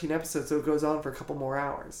has 13 episodes, so it goes on for a couple more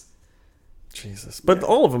hours. Jesus. But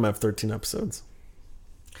all of them have 13 episodes.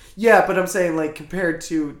 Yeah, but I'm saying like compared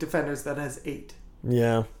to Defenders that has 8.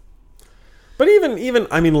 Yeah. But even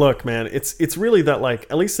I mean, look, man, it's really that like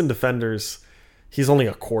at least in Defenders, he's only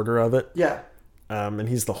a quarter of it. Yeah. And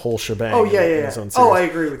he's the whole shebang. Oh yeah, in his own series. Oh, I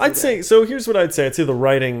agree with you. I'd say so. Here's what I'd say. I'd say the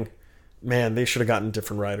writing, man, they should have gotten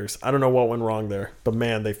different writers. I don't know what went wrong there, but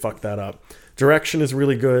man, they fucked that up. Direction is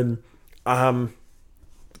really good.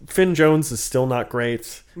 Finn Jones is still not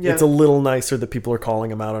great. Yeah. It's a little nicer that people are calling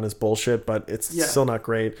him out on his bullshit, but it's still not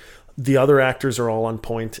great. The other actors are all on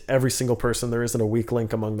point. Every single person. There isn't a weak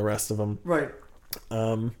link among the rest of them. Right.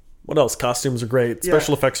 What else? Costumes are great.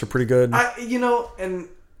 Special effects are pretty good. And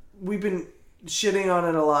we've been shitting on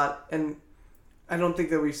it a lot, and I don't think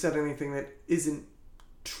that we've said anything that isn't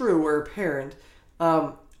true or apparent.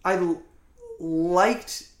 I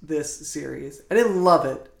liked this series. I didn't love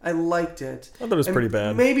it. I liked it. I thought it was pretty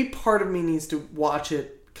bad. Maybe part of me needs to watch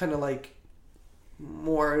it kind of like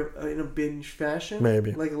more in a binge fashion.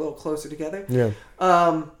 Maybe. Like a little closer together. Yeah.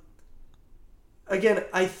 Again,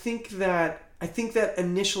 I think that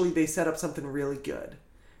initially they set up something really good.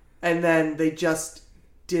 And then they just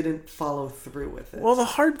didn't follow through with it. Well, the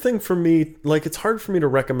hard thing for me, like it's hard for me to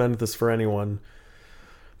recommend this for anyone.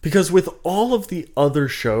 Because with all of the other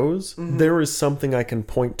shows, there is something I can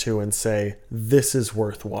point to and say, this is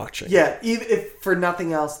worth watching. Yeah, even if for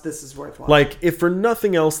nothing else, this is worth watching. Like, if for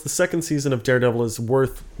nothing else, the second season of Daredevil is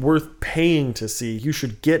worth paying to see. You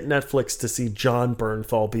should get Netflix to see Jon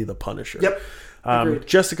Bernthal be the Punisher. Yep.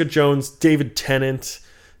 Jessica Jones, David Tennant,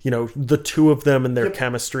 the two of them and their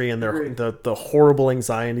chemistry and their the horrible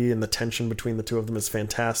anxiety and the tension between the two of them is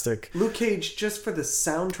fantastic. Luke Cage, just for the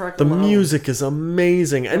soundtrack the alone. Music is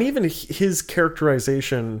amazing. And even his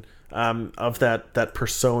characterization of that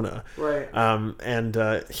persona. Right. And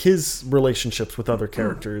his relationships with other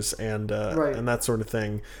characters and that sort of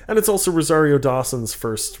thing. And it's also Rosario Dawson's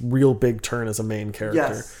first real big turn as a main character.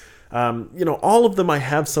 Yes. All of them I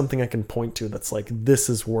have something I can point to that's like, this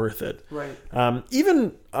is worth it. Right.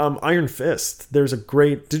 Even Iron Fist, there's a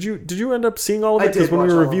great... Did you end up seeing all of it? Because when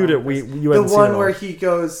we reviewed it, you hadn't seen it all. Where he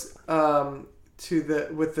goes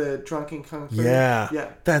with the drunken kung fu. Yeah.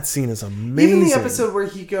 That scene is amazing. Even the episode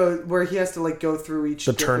where he has to like go through each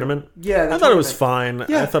tournament. Yeah, I thought it was fine.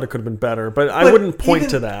 Yeah. I thought it could have been better, but I wouldn't point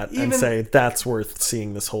to that and say that's worth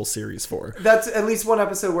seeing this whole series for. That's at least one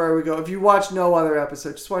episode where we go. If you watch no other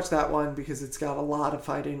episode, just watch that one because it's got a lot of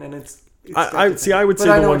fighting and it's I would say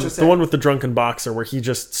the one with the drunken boxer where he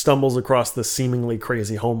just stumbles across the seemingly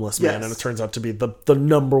crazy homeless man and it turns out to be the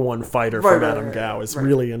number one fighter from Adam Gao is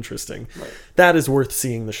really interesting. Right. That is worth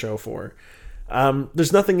seeing the show for.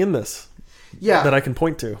 There's nothing in this that I can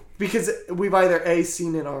point to. Because we've either A,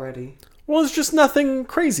 seen it already. Well, it's just nothing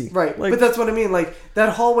crazy. Right. Like, but that's what I mean. Like,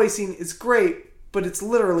 that hallway scene is great, but it's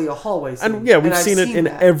literally a hallway scene. And yeah, we've seen it in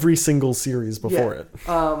every single series before it.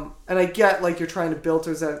 And I get, like, you're trying to build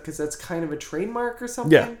towards that because that's kind of a trademark or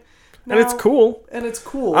something. Yeah. And it's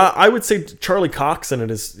cool. I would say Charlie Cox in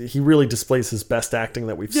it he really displays his best acting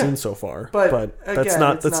that we've seen so far. But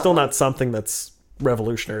that's still not something that's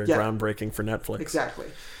revolutionary or groundbreaking for Netflix. Exactly.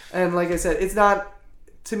 And like I said, it's not,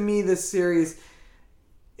 to me, this series,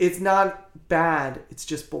 it's not bad. It's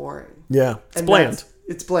just boring. Yeah. It's bland.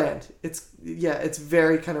 It's bland. It's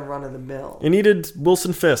very kind of run of the mill. You needed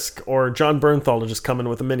Wilson Fisk or John Bernthal to just come in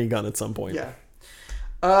with a minigun at some point. Yeah.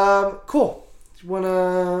 Cool. Want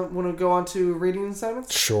to go on to reading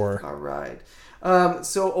assignments? Sure. All right.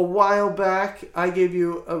 So a while back, I gave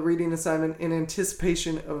you a reading assignment in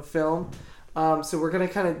anticipation of a film. So we're going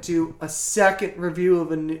to kind of do a second review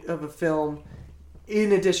of a film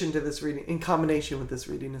in addition to this reading, in combination with this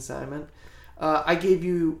reading assignment. I gave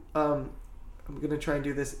you, I'm going to try and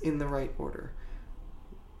do this in the right order.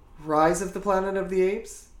 Rise of the Planet of the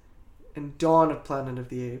Apes and Dawn of Planet of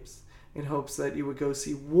the Apes, in hopes that you would go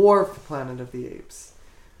see War of the Planet of the Apes.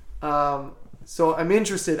 So I'm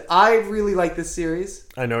interested. I really like this series.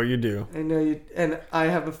 I know you do. I know you, and I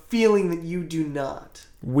have a feeling that you do not.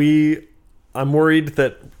 I'm worried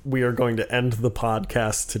that we are going to end the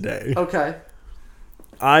podcast today. Okay.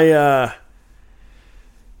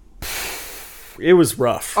 It was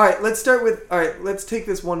rough. All right, let's take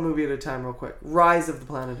this one movie at a time real quick. Rise of the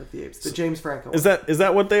Planet of the Apes, the James Franco one. Is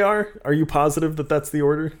that what they are? Are you positive that that's the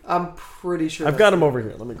order? I'm pretty sure. I've got them over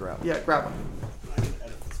here. Let me grab them. Yeah, grab them. I can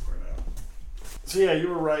edit this part out. So yeah, you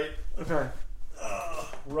were right. Okay.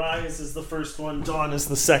 Rise is the first one. Dawn is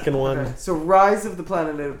the second one. Okay. So Rise of the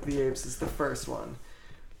Planet of the Apes is the first one.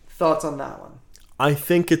 Thoughts on that one? I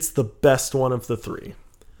think it's the best one of the three.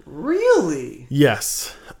 Really?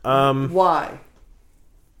 Yes. Why?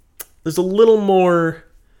 There's a little more...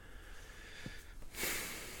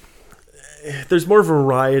 There's more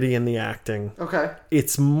variety in the acting. Okay.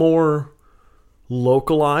 It's more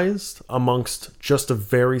localized amongst just a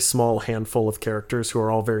very small handful of characters who are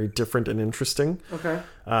all very different and interesting. Okay.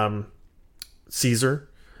 Caesar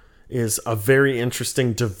is a very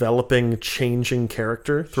interesting, developing, changing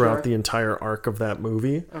character throughout the entire arc of that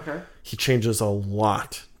movie. Okay. He changes a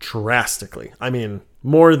lot, drastically. I mean,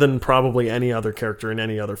 more than probably any other character in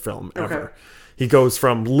any other film ever. Okay. He goes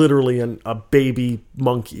from literally a baby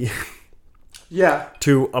monkey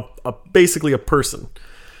to a basically a person.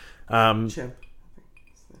 Chimp.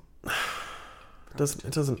 It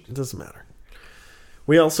doesn't matter.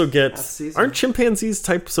 We also get, aren't chimpanzees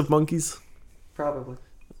types of monkeys? Probably.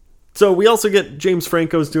 So we also get James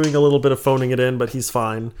Franco's doing a little bit of phoning it in, but he's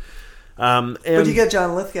fine. And but you get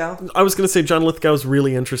John Lithgow. I was going to say John Lithgow's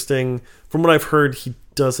really interesting. From what I've heard, he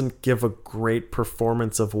doesn't give a great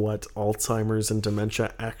performance of what Alzheimer's and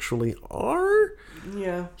dementia actually are.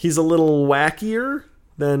 Yeah. He's a little wackier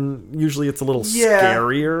than usually. It's a little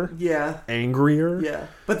scarier. Yeah. Angrier. Yeah.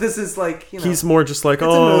 But this is like, he's more just like,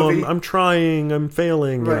 I'm trying, I'm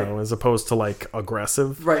failing, as opposed to like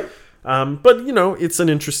aggressive. Right. But it's an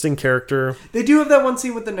interesting character. They do have that one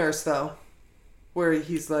scene with the nurse though, where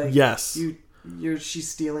he's like, yes, she's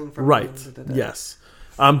stealing from right. him. Yes.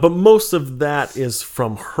 But most of that is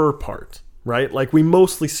from her part, right? Like we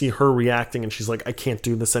mostly see her reacting and she's like, I can't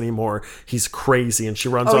do this anymore. He's crazy. And she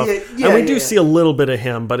runs off. Yeah, and we do see a little bit of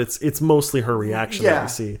him, but it's mostly her reaction that we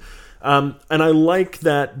see. And I like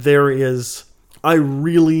that I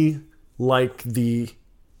really like the,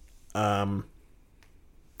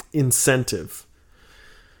 incentive.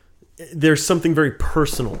 There's something very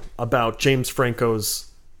personal about James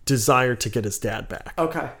Franco's desire to get his dad back.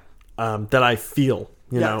 Okay. That I feel,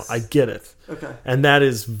 I get it. Okay. And that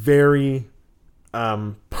is very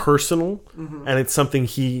personal, and it's something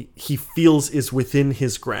he feels is within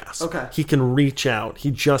his grasp. Okay. He can reach out.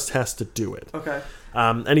 He just has to do it. Okay.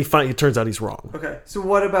 And it turns out he's wrong. Okay. So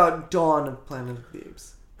what about Dawn of Planet of the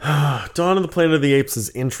Apes? Dawn of the Planet of the Apes is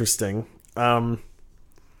interesting. I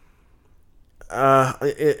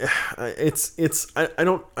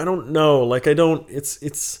don't know. Like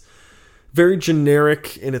it's very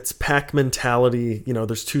generic in its pack mentality.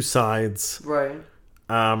 There's two sides. Right.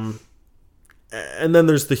 And then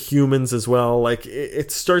there's the humans as well. Like it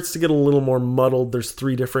starts to get a little more muddled. There's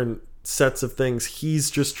three different sets of things. He's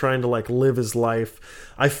just trying to like live his life.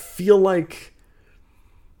 I feel like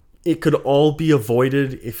it could all be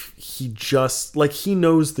avoided if he just he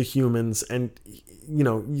knows the humans and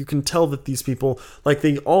you can tell that these people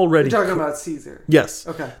they already. You're talking about Caesar. Yes.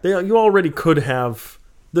 Okay. You already could have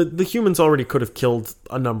the humans already could have killed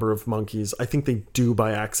a number of monkeys. I think they do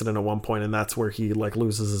by accident at one point, and that's where he like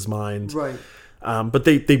loses his mind. Right. But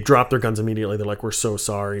they drop their guns immediately. They're like, we're so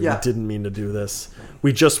sorry. We didn't mean to do this.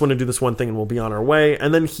 We just want to do this one thing and we'll be on our way.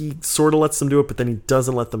 And then he sort of lets them do it, but then he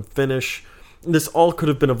doesn't let them finish. This all could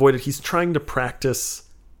have been avoided. He's trying to practice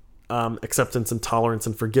acceptance and tolerance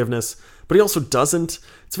and forgiveness, but he also doesn't.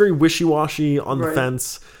 It's very wishy-washy on the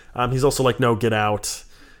fence. He's also like, no, get out.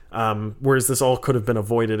 Whereas this all could have been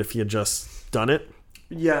avoided if he had just done it.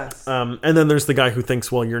 Yes. And then there's the guy who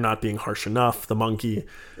thinks, well, you're not being harsh enough, the monkey.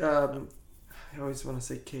 I always want to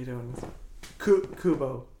say Kato and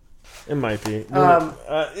Kubo. It might be.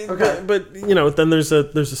 Okay. But you know, then there's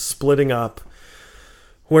a splitting up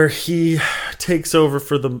where he takes over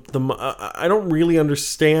for the I don't really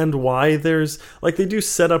understand why there's like they do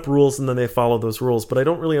set up rules and then they follow those rules, but I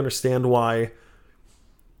don't really understand why.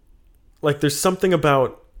 Like there's something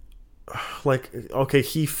about like okay,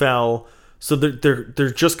 he fell, so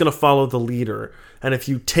they're just gonna follow the leader, and if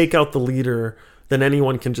you take out the leader, then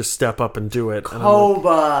anyone can just step up and do it. Koba.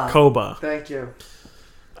 Like, Koba. Thank you.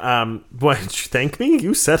 Why did you thank me?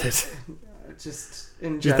 You said it. Just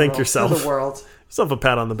in general. You thank yourself. For the world. Yourself a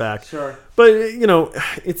pat on the back. Sure. But, you know,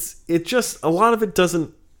 it just, a lot of it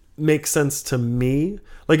doesn't make sense to me.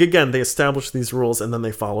 Like, again, they establish these rules and then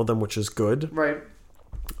they follow them, which is good. Right.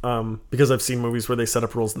 Because I've seen movies where they set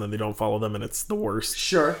up rules and then they don't follow them and it's the worst.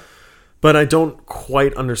 Sure. But I don't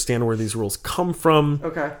quite understand where these rules come from.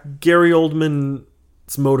 Okay. Gary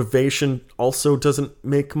Oldman's motivation also doesn't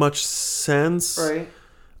make much sense. Right.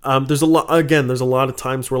 There's a lot of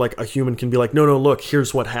times where like a human can be like, no, look,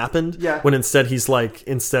 here's what happened. Yeah. When instead he's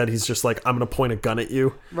just like, I'm going to point a gun at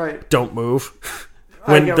you. Right. Don't move.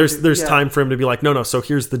 When there's time for him to be like, no, so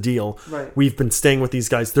here's the deal. Right. We've been staying with these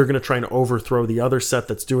guys. They're going to try and overthrow the other set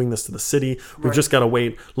that's doing this to the city. We've just got to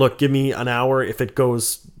wait. Look, give me an hour. If it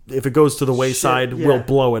goes to the wayside, we'll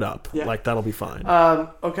blow it up. Yeah. Like that'll be fine.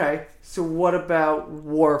 Okay. So what about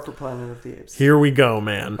War for Planet of the Apes? Here we go,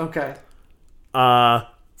 man. Okay.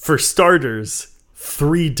 For starters,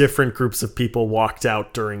 3 different groups of people walked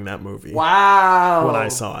out during that movie. Wow. When I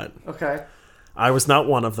saw it. Okay. I was not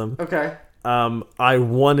one of them. Okay. I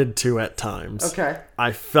wanted to at times. Okay.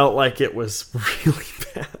 I felt like it was really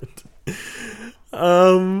bad.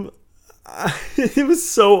 It was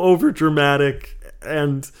so overdramatic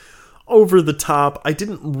and over the top. I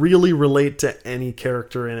didn't really relate to any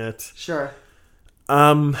character in it. Sure.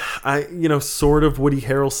 Sort of Woody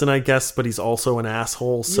Harrelson, I guess, but he's also an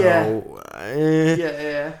asshole. So,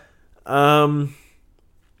 yeah.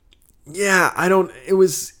 I don't. It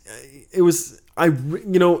was.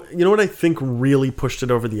 You know what I think really pushed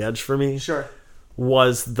it over the edge for me? Sure.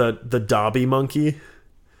 Was the Dobby monkey.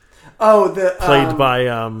 Oh, played by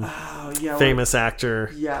famous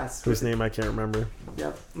actor. Yes. Whose name I can't remember.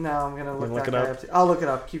 Yep. Now I'm gonna look that guy up. I'll look it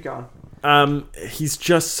up. Keep going. He's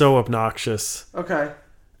just so obnoxious. Okay.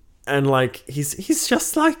 And like he's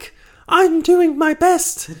just like, I'm doing my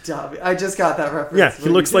best. Dobby. I just got that reference. Yeah, he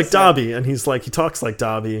looks like Dobby, and he's like he talks like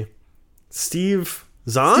Dobby. Steve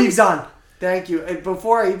Zahn. Steve Zahn. Thank you.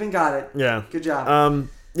 Before I even got it. Yeah. Good job.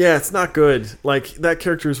 Yeah, it's not good. Like that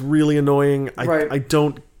character is really annoying. Right. I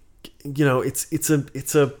don't.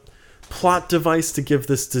 It's a plot device to give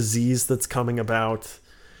this disease that's coming about.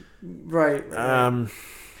 Right.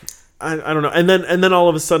 I don't know. And then all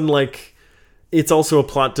of a sudden, like, it's also a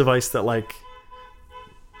plot device that, like,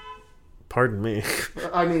 pardon me.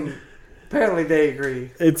 I mean, apparently they agree.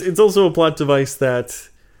 It's also a plot device that,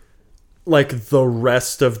 like, the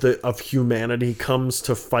rest of humanity comes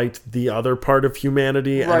to fight the other part of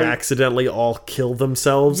humanity and accidentally all kill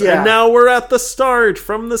themselves. Yeah. And now we're at the start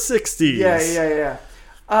from the 60s. Yeah.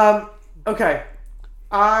 Okay.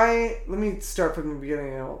 Let me start from the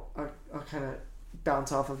beginning and I'll kind of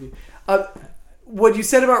bounce off of you. What you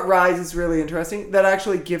said about Rise is really interesting. That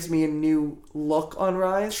actually gives me a new look on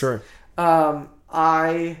Rise. Sure.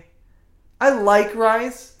 I like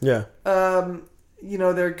Rise. Yeah.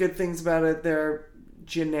 There are good things about it. There are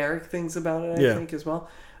generic things about it, I think, as well.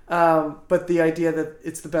 But the idea that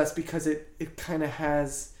it's the best because it kind of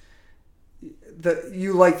has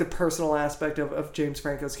you like the personal aspect of James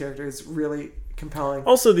Franco's character is really compelling.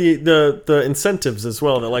 Also, the incentives as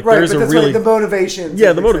well. That like there's a really the motivations.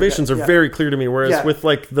 Yeah, the motivations are very clear to me. Whereas with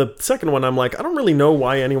like the second one, I'm like, I don't really know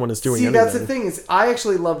why anyone is doing anything. That's the thing is, I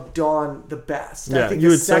actually love Dawn the best. Yeah, I think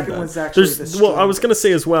the second one's actually the strongest. Well, I was gonna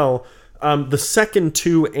say as well. The second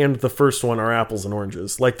two and the first one are apples and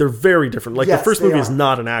oranges. Like they're very different. Like the first movie is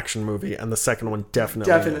not an action movie, and the second one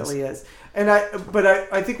definitely is. And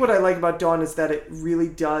I think what I like about Dawn is that it really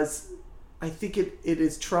does. I think it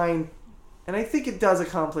is trying, and I think it does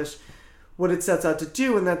accomplish what it sets out to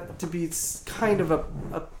do, and that to be kind of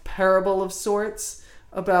a parable of sorts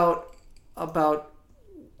about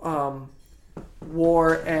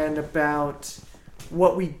war and about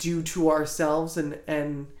what we do to ourselves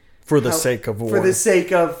and for the sake of war, for the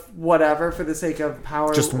sake of whatever, for the sake of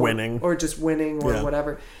power, just winning or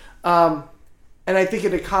whatever. And I think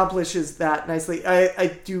it accomplishes that nicely. I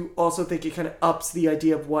do also think it kind of ups the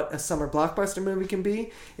idea of what a summer blockbuster movie can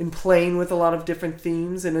be in playing with a lot of different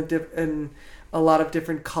themes and a lot of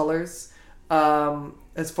different colors.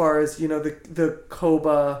 As far as, the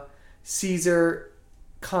Koba Caesar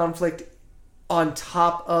conflict on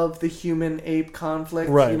top of the human ape conflict.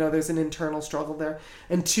 Right. There's an internal struggle there.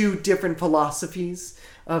 And two different philosophies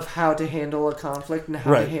of how to handle a conflict and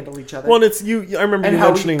how to handle each other. Well, it's you. I remember and you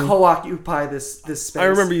how mentioning we co-occupy this space. I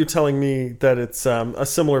remember you telling me that it's a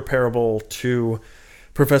similar parable to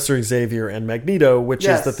Professor Xavier and Magneto, which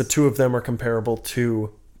is that the two of them are comparable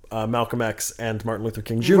to Malcolm X and Martin Luther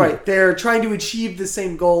King Jr. Right, they're trying to achieve the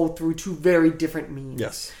same goal through two very different means.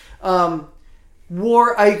 Yes.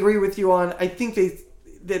 War, I agree with you on. I think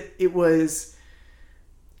that it was.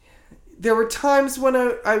 There were times when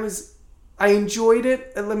I enjoyed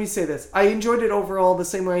it, and let me say this. I enjoyed it overall the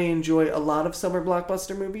same way I enjoy a lot of summer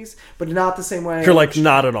blockbuster movies, but not the same way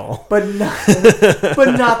not at all. But not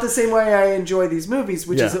the same way I enjoy these movies,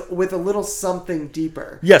 which is with a little something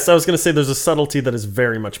deeper. Yes, I was going to say there's a subtlety that is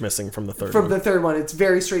very much missing from the third one. From the third one, it's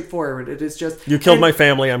very straightforward. It is just... You killed my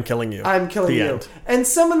family, I'm killing you. I'm killing you. End. And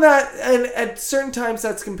some of that, and at certain times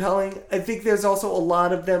that's compelling. I think there's also a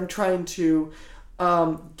lot of them trying to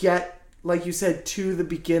get... like you said, to the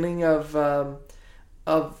beginning of the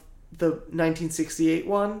 1968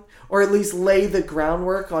 one, or at least lay the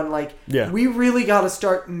groundwork on we really got to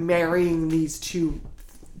start marrying these two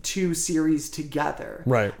series together,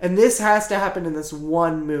 right? And this has to happen in this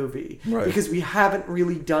one movie, right? Because we haven't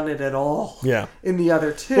really done it at all, in the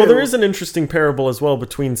other two. Well, there is an interesting parable as well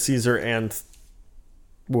between Caesar and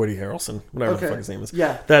Woody Harrelson, whatever the fuck his name is.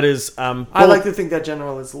 Yeah. That is... I like to think that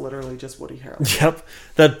general is literally just Woody Harrelson. Yep.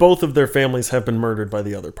 That both of their families have been murdered by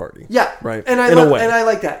the other party. Yeah. Right? And in a way. And I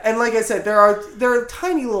like that. And like I said, there are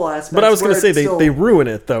tiny little aspects. But I was going to say, they ruin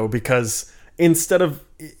it, though, because instead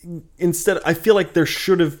I feel like they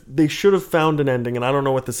should have found an ending, and I don't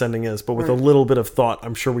know what this ending is, but with a little bit of thought,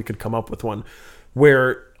 I'm sure we could come up with one,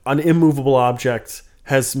 where an immovable object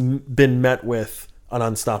has been met with an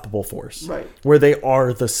unstoppable force, right? Where they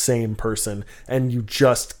are the same person, and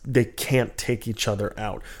they can't take each other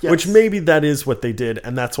out. Yes. Which maybe that is what they did,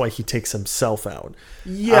 and that's why he takes himself out.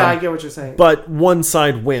 Yeah, I get what you're saying. But one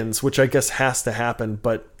side wins, which I guess has to happen.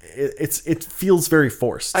 But it feels very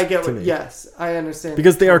forced. I get what. Yes, I understand.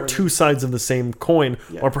 Because they are two sides of the same coin,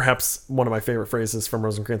 or perhaps one of my favorite phrases from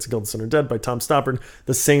Rosencrantz and Guildenstern are Dead by Tom Stoppard: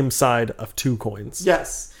 the same side of two coins.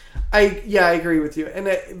 Yes, I agree with you, and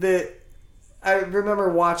I remember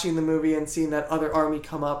watching the movie and seeing that other army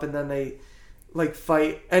come up, and then they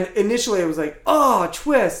fight. And initially, it was like, "Oh,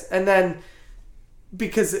 twist!" And then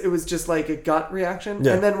because it was just like a gut reaction,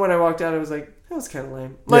 and then when I walked out, I was like, "That was kind of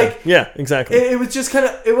lame." Yeah, exactly. It was just kind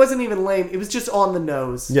of. It wasn't even lame. It was just on the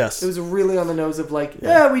nose. Yes, it was really on the nose of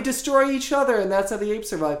we destroy each other, and that's how the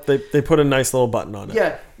apes survive. They put a nice little button on it.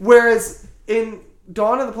 Yeah. Whereas in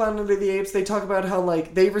Dawn of the Planet of the Apes, they talk about how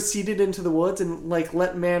they receded into the woods and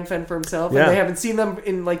let man fend for himself, and they haven't seen them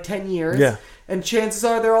in 10 years. Yeah. And chances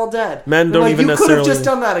are they're all dead. Men don't even necessarily. You could have just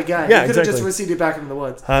done that again. Yeah, you could have just receded back into the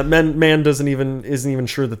woods. Man isn't even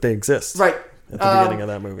sure that they exist. Right. At the beginning of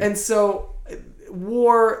that movie. And so,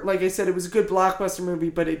 War, like I said, it was a good blockbuster movie,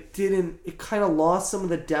 but it kind of lost some of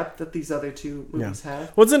the depth that these other two movies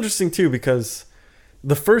have. Well, it's interesting too because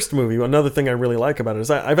the first movie, another thing I really like about it is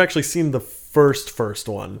I've actually seen the first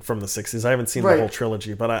one from the 60s. I haven't seen the whole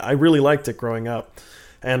trilogy, but I really liked it growing up.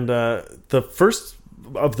 And the first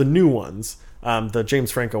of the new ones, the James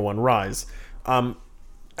Franco one, Rise,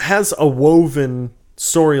 has a woven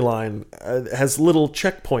storyline, has little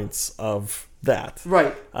checkpoints of that.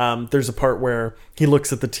 Right. There's a part where he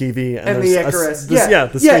looks at the TV and the Icarus. The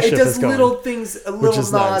spaceship it does is going, little things, little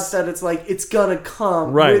nods nice. That it's it's gonna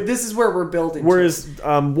come. Right. This is where we're building. Whereas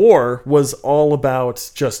War was all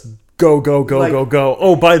about just go.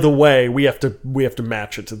 Oh, by the way, we have to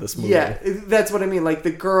match it to this movie. Yeah, that's what I mean.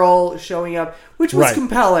 The girl showing up, which was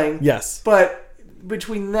compelling. Yes. But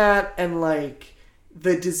between that and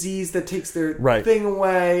the disease that takes their thing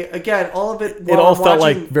away. Again, all of it. It all felt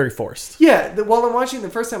like very forced. Yeah, while I'm watching the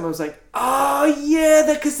first time, I was like, "Oh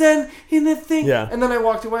yeah," because then in the thing, and then I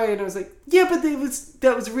walked away and I was like, "Yeah," but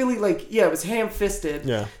that was really like, it was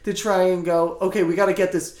ham-fisted to try and go, okay, we got to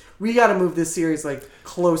get this, we got to move this series like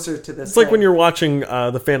closer to this. It's like when you're watching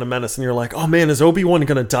The Phantom Menace and you're like, "Oh man, is Obi-Wan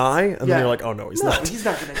gonna die?" And then you're like, "Oh no, he's not. He's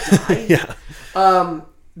not gonna die."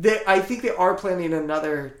 I think they are planning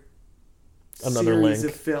another series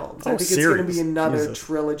of films. I think it's going to be another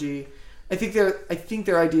trilogy. I think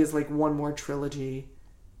their idea is like one more trilogy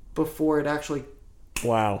before it actually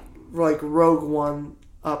like Rogue One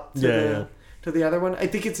up to the other one. I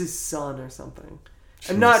think it's his son or something.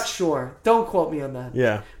 Jeez. I'm not sure. Don't quote me on that.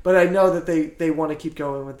 Yeah. But I know that they want to keep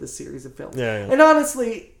going with this series of films. Yeah. And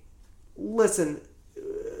honestly, listen,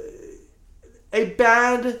 a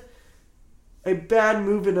bad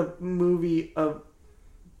movie of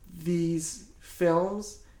these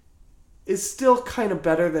films is still kind of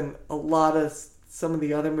better than a lot of some of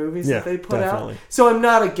the other movies that they put out. So I'm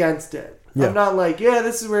not against it. Yeah. I'm not like,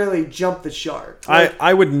 this is where they jump the shark. Like,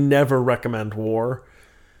 I would never recommend War.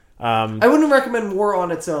 I wouldn't recommend War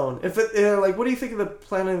on its own. If they're like, what do you think of the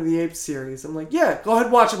Planet of the Apes series? I'm like, go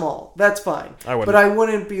ahead, watch them all. That's fine. But I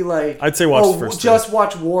wouldn't be like, I'd say watch the first just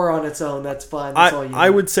watch War on its own. That's fine. That's all you need. I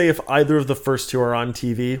would say if either of the first two are on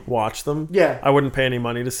TV, watch them. Yeah. I wouldn't pay any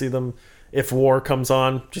money to see them. If War comes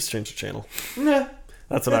on, just change the channel. Yeah.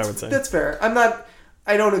 That's what I would say. That's fair.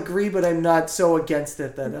 I don't agree, but I'm not so against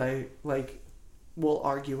it that I will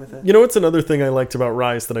argue with it. You know what's another thing I liked about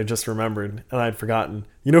Rise that I just remembered and I'd forgotten?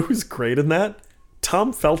 You know who's great in that?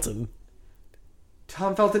 Tom Felton.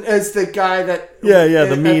 Tom Felton is the guy that...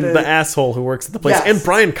 the asshole who works at the place. Yes. And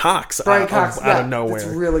Brian Cox out of nowhere.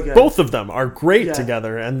 That's really good. Both of them are great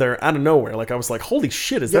together, and they're out of nowhere. Like, I was like, holy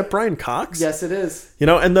shit, is that Brian Cox? Yes, it is. You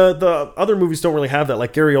know, and the other movies don't really have that.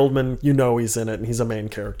 Like, Gary Oldman, he's in it, and he's a main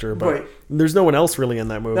character, but there's no one else really in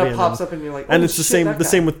that movie. That pops up, and you're like, and it's the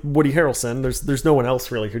same with Woody Harrelson. There's no one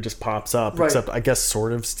else really who just pops up, except, I guess,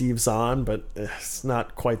 sort of Steve Zahn, but it's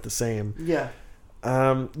not quite the same. Yeah.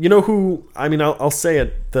 You know who? I mean, I'll say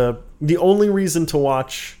it. The only reason to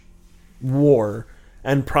watch War,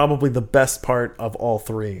 and probably the best part of all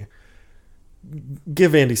three,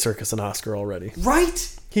 give Andy Serkis an Oscar already.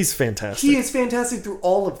 Right? He's fantastic. He is fantastic through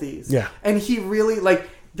all of these. Yeah, and he really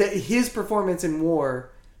his performance in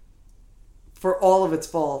War, for all of its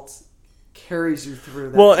faults, carries you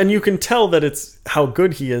through that. Well, and you can tell that it's how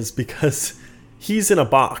good he is because he's in a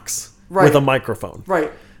box with a microphone.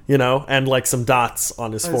 Right. You know, and like some dots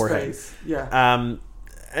on his forehead. Face. Yeah.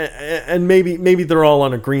 And maybe they're all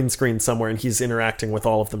on a green screen somewhere, and he's interacting with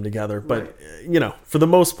all of them together. But for the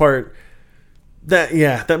most part,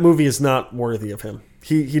 that movie is not worthy of him.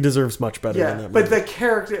 He deserves much better than that movie. But the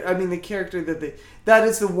character that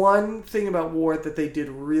is the one thing about War that they did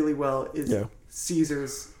really well is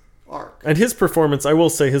Caesar's arc. And his performance, I will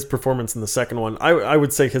say his performance in the second one, I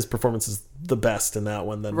would say his performance is the best in that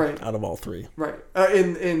one out of all three. Right.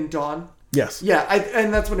 In Dawn? Yes. Yeah,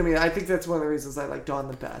 and that's what I mean. I think that's one of the reasons I like Dawn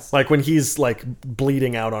the best. Like when he's like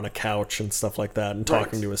bleeding out on a couch and stuff like that and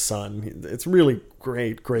talking to his son. It's really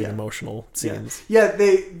great emotional scenes. Yeah,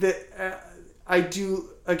 I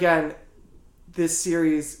do, again, this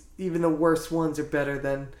series, even the worst ones are better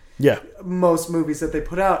than most movies that they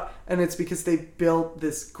put out, and it's because they built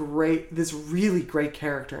this really great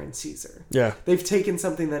character in Caesar. Yeah, they've taken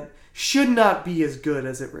something that should not be as good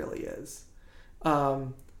as it really is,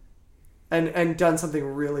 and done something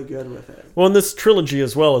really good with it. Well, and this trilogy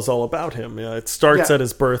as well is all about him. Yeah, it starts at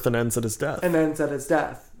his birth and ends at his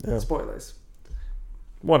death. Yeah. Spoilers.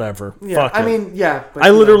 Whatever. Yeah, Fuck it. Mean, yeah. But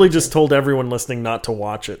I literally just told everyone listening not to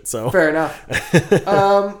watch it. So fair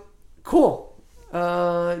enough. Cool.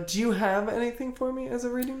 Do you have anything for me as a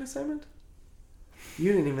reading assignment?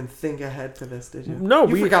 You didn't even think ahead for this, did you? No,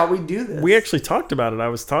 we forgot we do this. We actually talked about it. I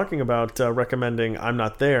was talking about recommending I'm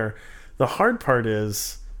Not There. The hard part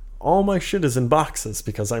is all my shit is in boxes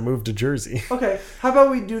because I moved to Jersey. Okay, how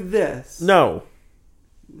about we do this? No.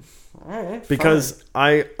 All right. Because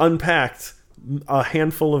I unpacked a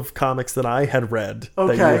handful of comics that I had read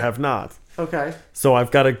that you have not. Okay. So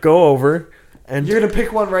I've got to go over. And you're going to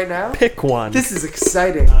pick one right now? Pick one. This is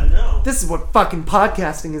exciting. I know. This is what fucking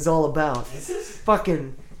podcasting is all about. Is it?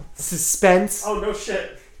 Fucking suspense. Oh, no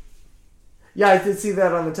shit. Yeah, I did see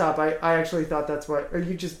that on the top. I actually thought that's what... Are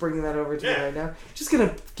you just bringing that over to me right now? Just going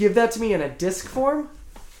to give that to me in a disc form?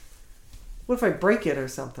 What if I break it or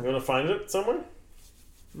something? You want to find it somewhere?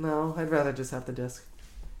 No, I'd rather just have the disc.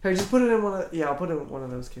 Hey, just put it in one of... Yeah, I'll put it in one of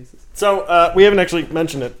those cases. So, we haven't actually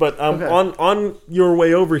mentioned it, but on your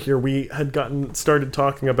way over here, we had started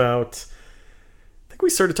talking about think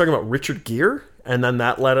we started talking about Richard Gere, and then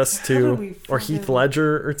that led us to, or Heath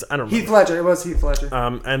Ledger, or I don't know. Heath Ledger, it was Heath Ledger.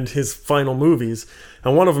 And his final movies.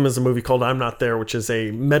 And one of them is a movie called I'm Not There, which is a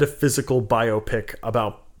metaphysical biopic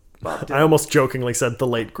about, I almost jokingly said the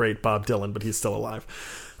late, great Bob Dylan, but he's still alive.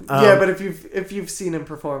 Yeah, but if you've seen him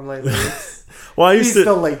perform lately, well, I used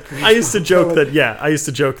to joke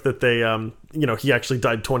that they, he actually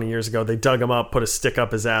died 20 years ago. They dug him up, put a stick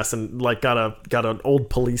up his ass, and like got an old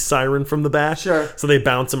police siren from the back. Sure. So they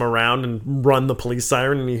bounce him around and run the police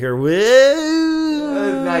siren, and you hear,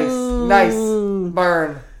 nice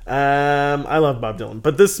burn. I love Bob Dylan,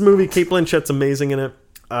 but this movie, Cate Blanchett's amazing in it.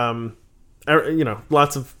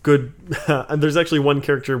 Lots of good. And there's actually one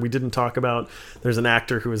character we didn't talk about. There's an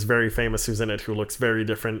actor who is very famous who's in it who looks very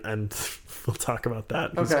different, and we'll talk about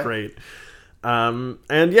that. He's great. And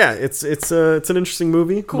yeah, it's an interesting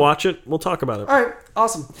movie. Cool. Watch it. We'll talk about it. All right,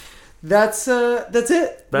 awesome. That's it. That's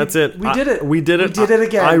it. We did it. We did it. We did it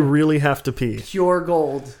again. I really have to pee. Pure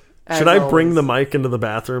gold. Should I bring the mic into the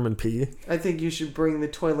bathroom and pee? I think you should bring the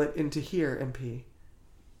toilet into here and pee.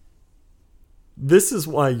 This is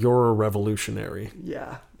why you're a revolutionary.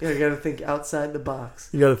 Yeah. You gotta think outside the box.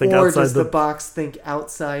 You gotta think outside Or does the box think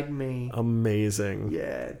outside me? Amazing.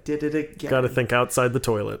 Yeah, did it again. Gotta think outside the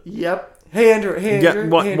toilet. Yep. Hey, Andrew.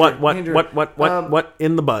 What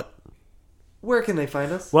in the butt? Where can they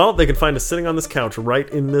find us? Well, they can find us sitting on this couch right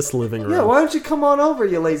in this living room. Yeah, why don't you come on over,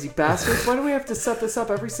 you lazy bastards? Why do we have to set this up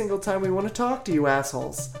every single time we want to talk to you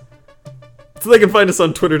assholes? So they can find us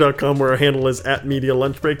on twitter.com, where our handle is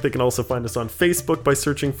 @MediaLunchBreak. They can also find us on Facebook by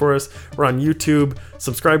searching for us. We're on YouTube.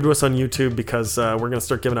 Subscribe to us on YouTube, because we're going to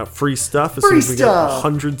start giving out free stuff as soon as we get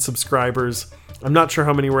 100 subscribers. I'm not sure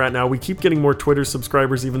how many we're at now. We keep getting more Twitter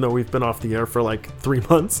subscribers, even though we've been off the air for like 3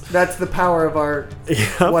 months. That's the power of our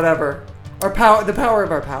whatever. The power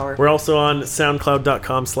of our power. We're also on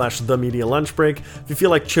soundcloud.com/themedialunchbreak. If you feel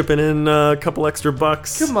like chipping in a couple extra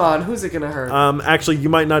bucks. Come on, who's it going to hurt? Actually, you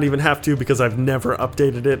might not even have to, because I've never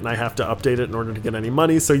updated it, and I have to update it in order to get any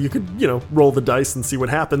money. So you could, roll the dice and see what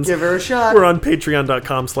happens. Give her a shot. We're on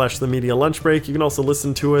patreon.com/themedialunchbreak. You can also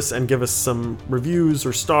listen to us and give us some reviews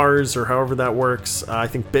or stars or however that works. I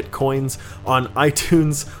think Bitcoins on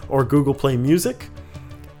iTunes or Google Play Music.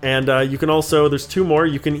 And you can also, there's 2 more.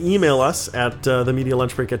 You can email us at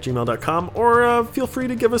themedialunchbreak@gmail.com, or feel free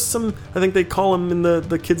to give us some, I think they call them,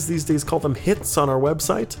 the kids these days call them hits on our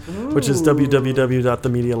website, which is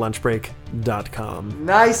www.themedialunchbreak.com.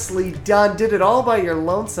 Nicely done. Did it all by your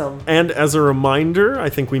lonesome. And as a reminder, I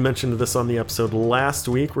think we mentioned this on the episode last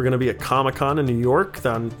week, we're going to be at Comic-Con in New York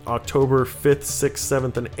on October 5th, 6th,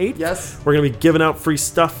 7th, and 8th. Yes. We're going to be giving out free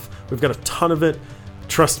stuff. We've got a ton of it.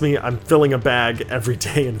 Trust me, I'm filling a bag every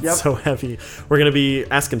day, and it's so heavy. We're going to be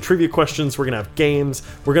asking trivia questions. We're going to have games.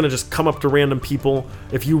 We're going to just come up to random people.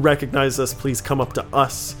 If you recognize us, please come up to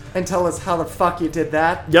us and tell us how the fuck you did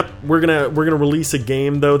that. Yep, we're gonna release a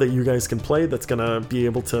game though that you guys can play. That's gonna be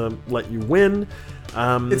able to let you win.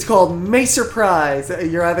 It's called May Surprise.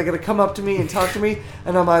 You're either going to come up to me and talk to me,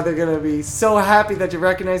 and I'm either going to be so happy that you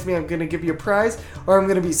recognize me, I'm going to give you a prize, or I'm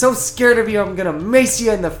going to be so scared of you, I'm going to mace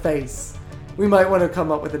you in the face. We might want to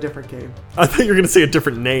come up with a different game. I thought you were going to say a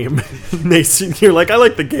different name. You're like, I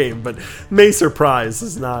like the game, but May Surprise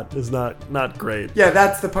is not great. Yeah,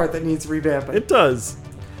 that's the part that needs revamping. It does.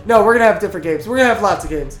 No, we're going to have different games. We're going to have lots of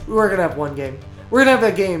games. We're going to have one game. We're going to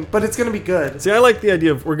have a game, but it's going to be good. See, I like the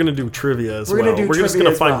idea of we're going to do trivia as well. We're just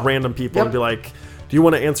going to find random people and be like, do you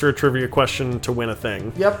want to answer a trivia question to win a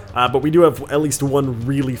thing? Yep. But we do have at least one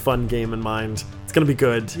really fun game in mind. It's going to be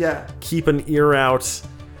good. Yeah. Keep an ear out.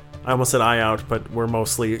 I almost said eye out, but we're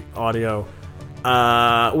mostly audio.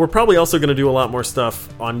 We're probably also going to do a lot more stuff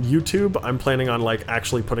on YouTube. I'm planning on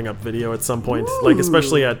actually putting up video at some point,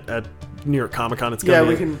 especially at New York Comic-Con. It's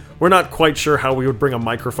gonna be, we're not quite sure how we would bring a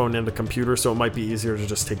microphone into a computer, so it might be easier to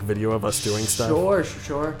just take video of us doing stuff.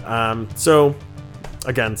 Sure. So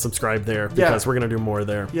again, subscribe there because we're going to do more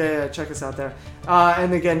there. Yeah, check us out there.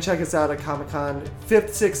 And again, check us out at Comic-Con 5th,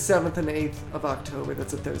 6th, 7th, and 8th of October.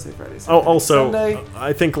 That's a Thursday, Friday, Saturday, also, Sunday.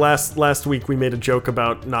 I think last week we made a joke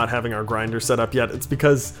about not having our grinder set up yet. It's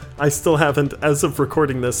because I still haven't, as of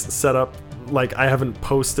recording this, set up. I haven't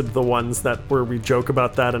posted the ones where we joke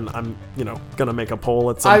about that, and I'm, gonna make a poll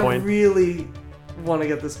at some point. I really want to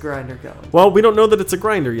get this grinder going. Well, we don't know that it's a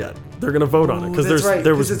grinder yet. They're gonna vote on it because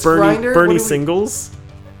there was Bernie Singles.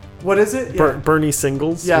 What is it? Yeah. Bernie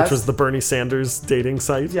Singles, which was the Bernie Sanders dating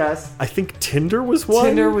site. Yes. I think Tinder was one.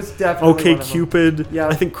 Tinder was definitely one of OkCupid. them. Yeah.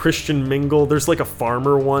 I think Christian Mingle. There's a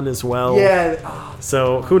farmer one as well. Yeah.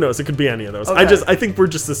 So who knows? It could be any of those. Okay. I think we're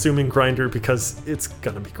just assuming Grindr because it's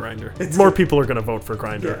gonna be Grindr. More people are gonna vote for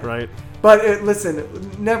Grindr, right? But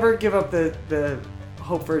listen, never give up the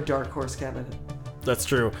hope for a dark horse candidate. That's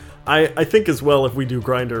true. I think as well, if we do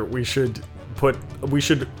Grindr, we should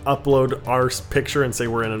upload our picture and say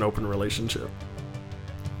we're in an open relationship.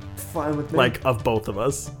 Fine with me. Like, of both of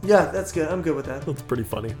us. Yeah, that's good. I'm good with that. That's pretty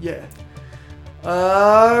funny. Yeah.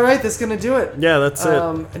 All right, that's gonna do it. Yeah, that's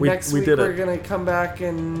it. Next week we're gonna come back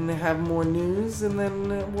and have more news, and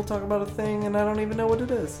then we'll talk about a thing, and I don't even know what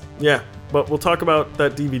it is. Yeah, but we'll talk about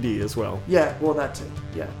that DVD as well. Yeah, well, that too.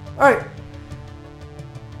 Yeah. All right.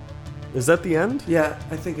 Is that the end? Yeah,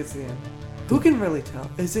 I think it's the end. Who can really tell?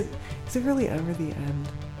 Is it really ever the end,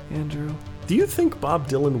 Andrew? Do you think Bob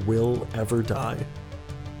Dylan will ever die?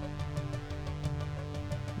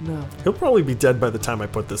 No. He'll probably be dead by the time I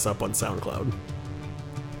put this up on SoundCloud.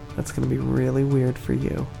 That's going to be really weird for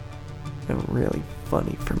you. And really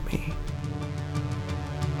funny for me.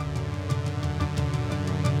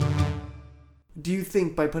 Do you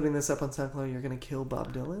think by putting this up on SoundCloud you're going to kill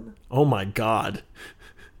Bob Dylan? Oh my god.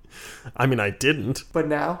 I mean, I didn't. But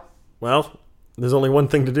now? Well, there's only one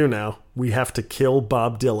thing to do now. We have to kill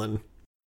Bob Dylan.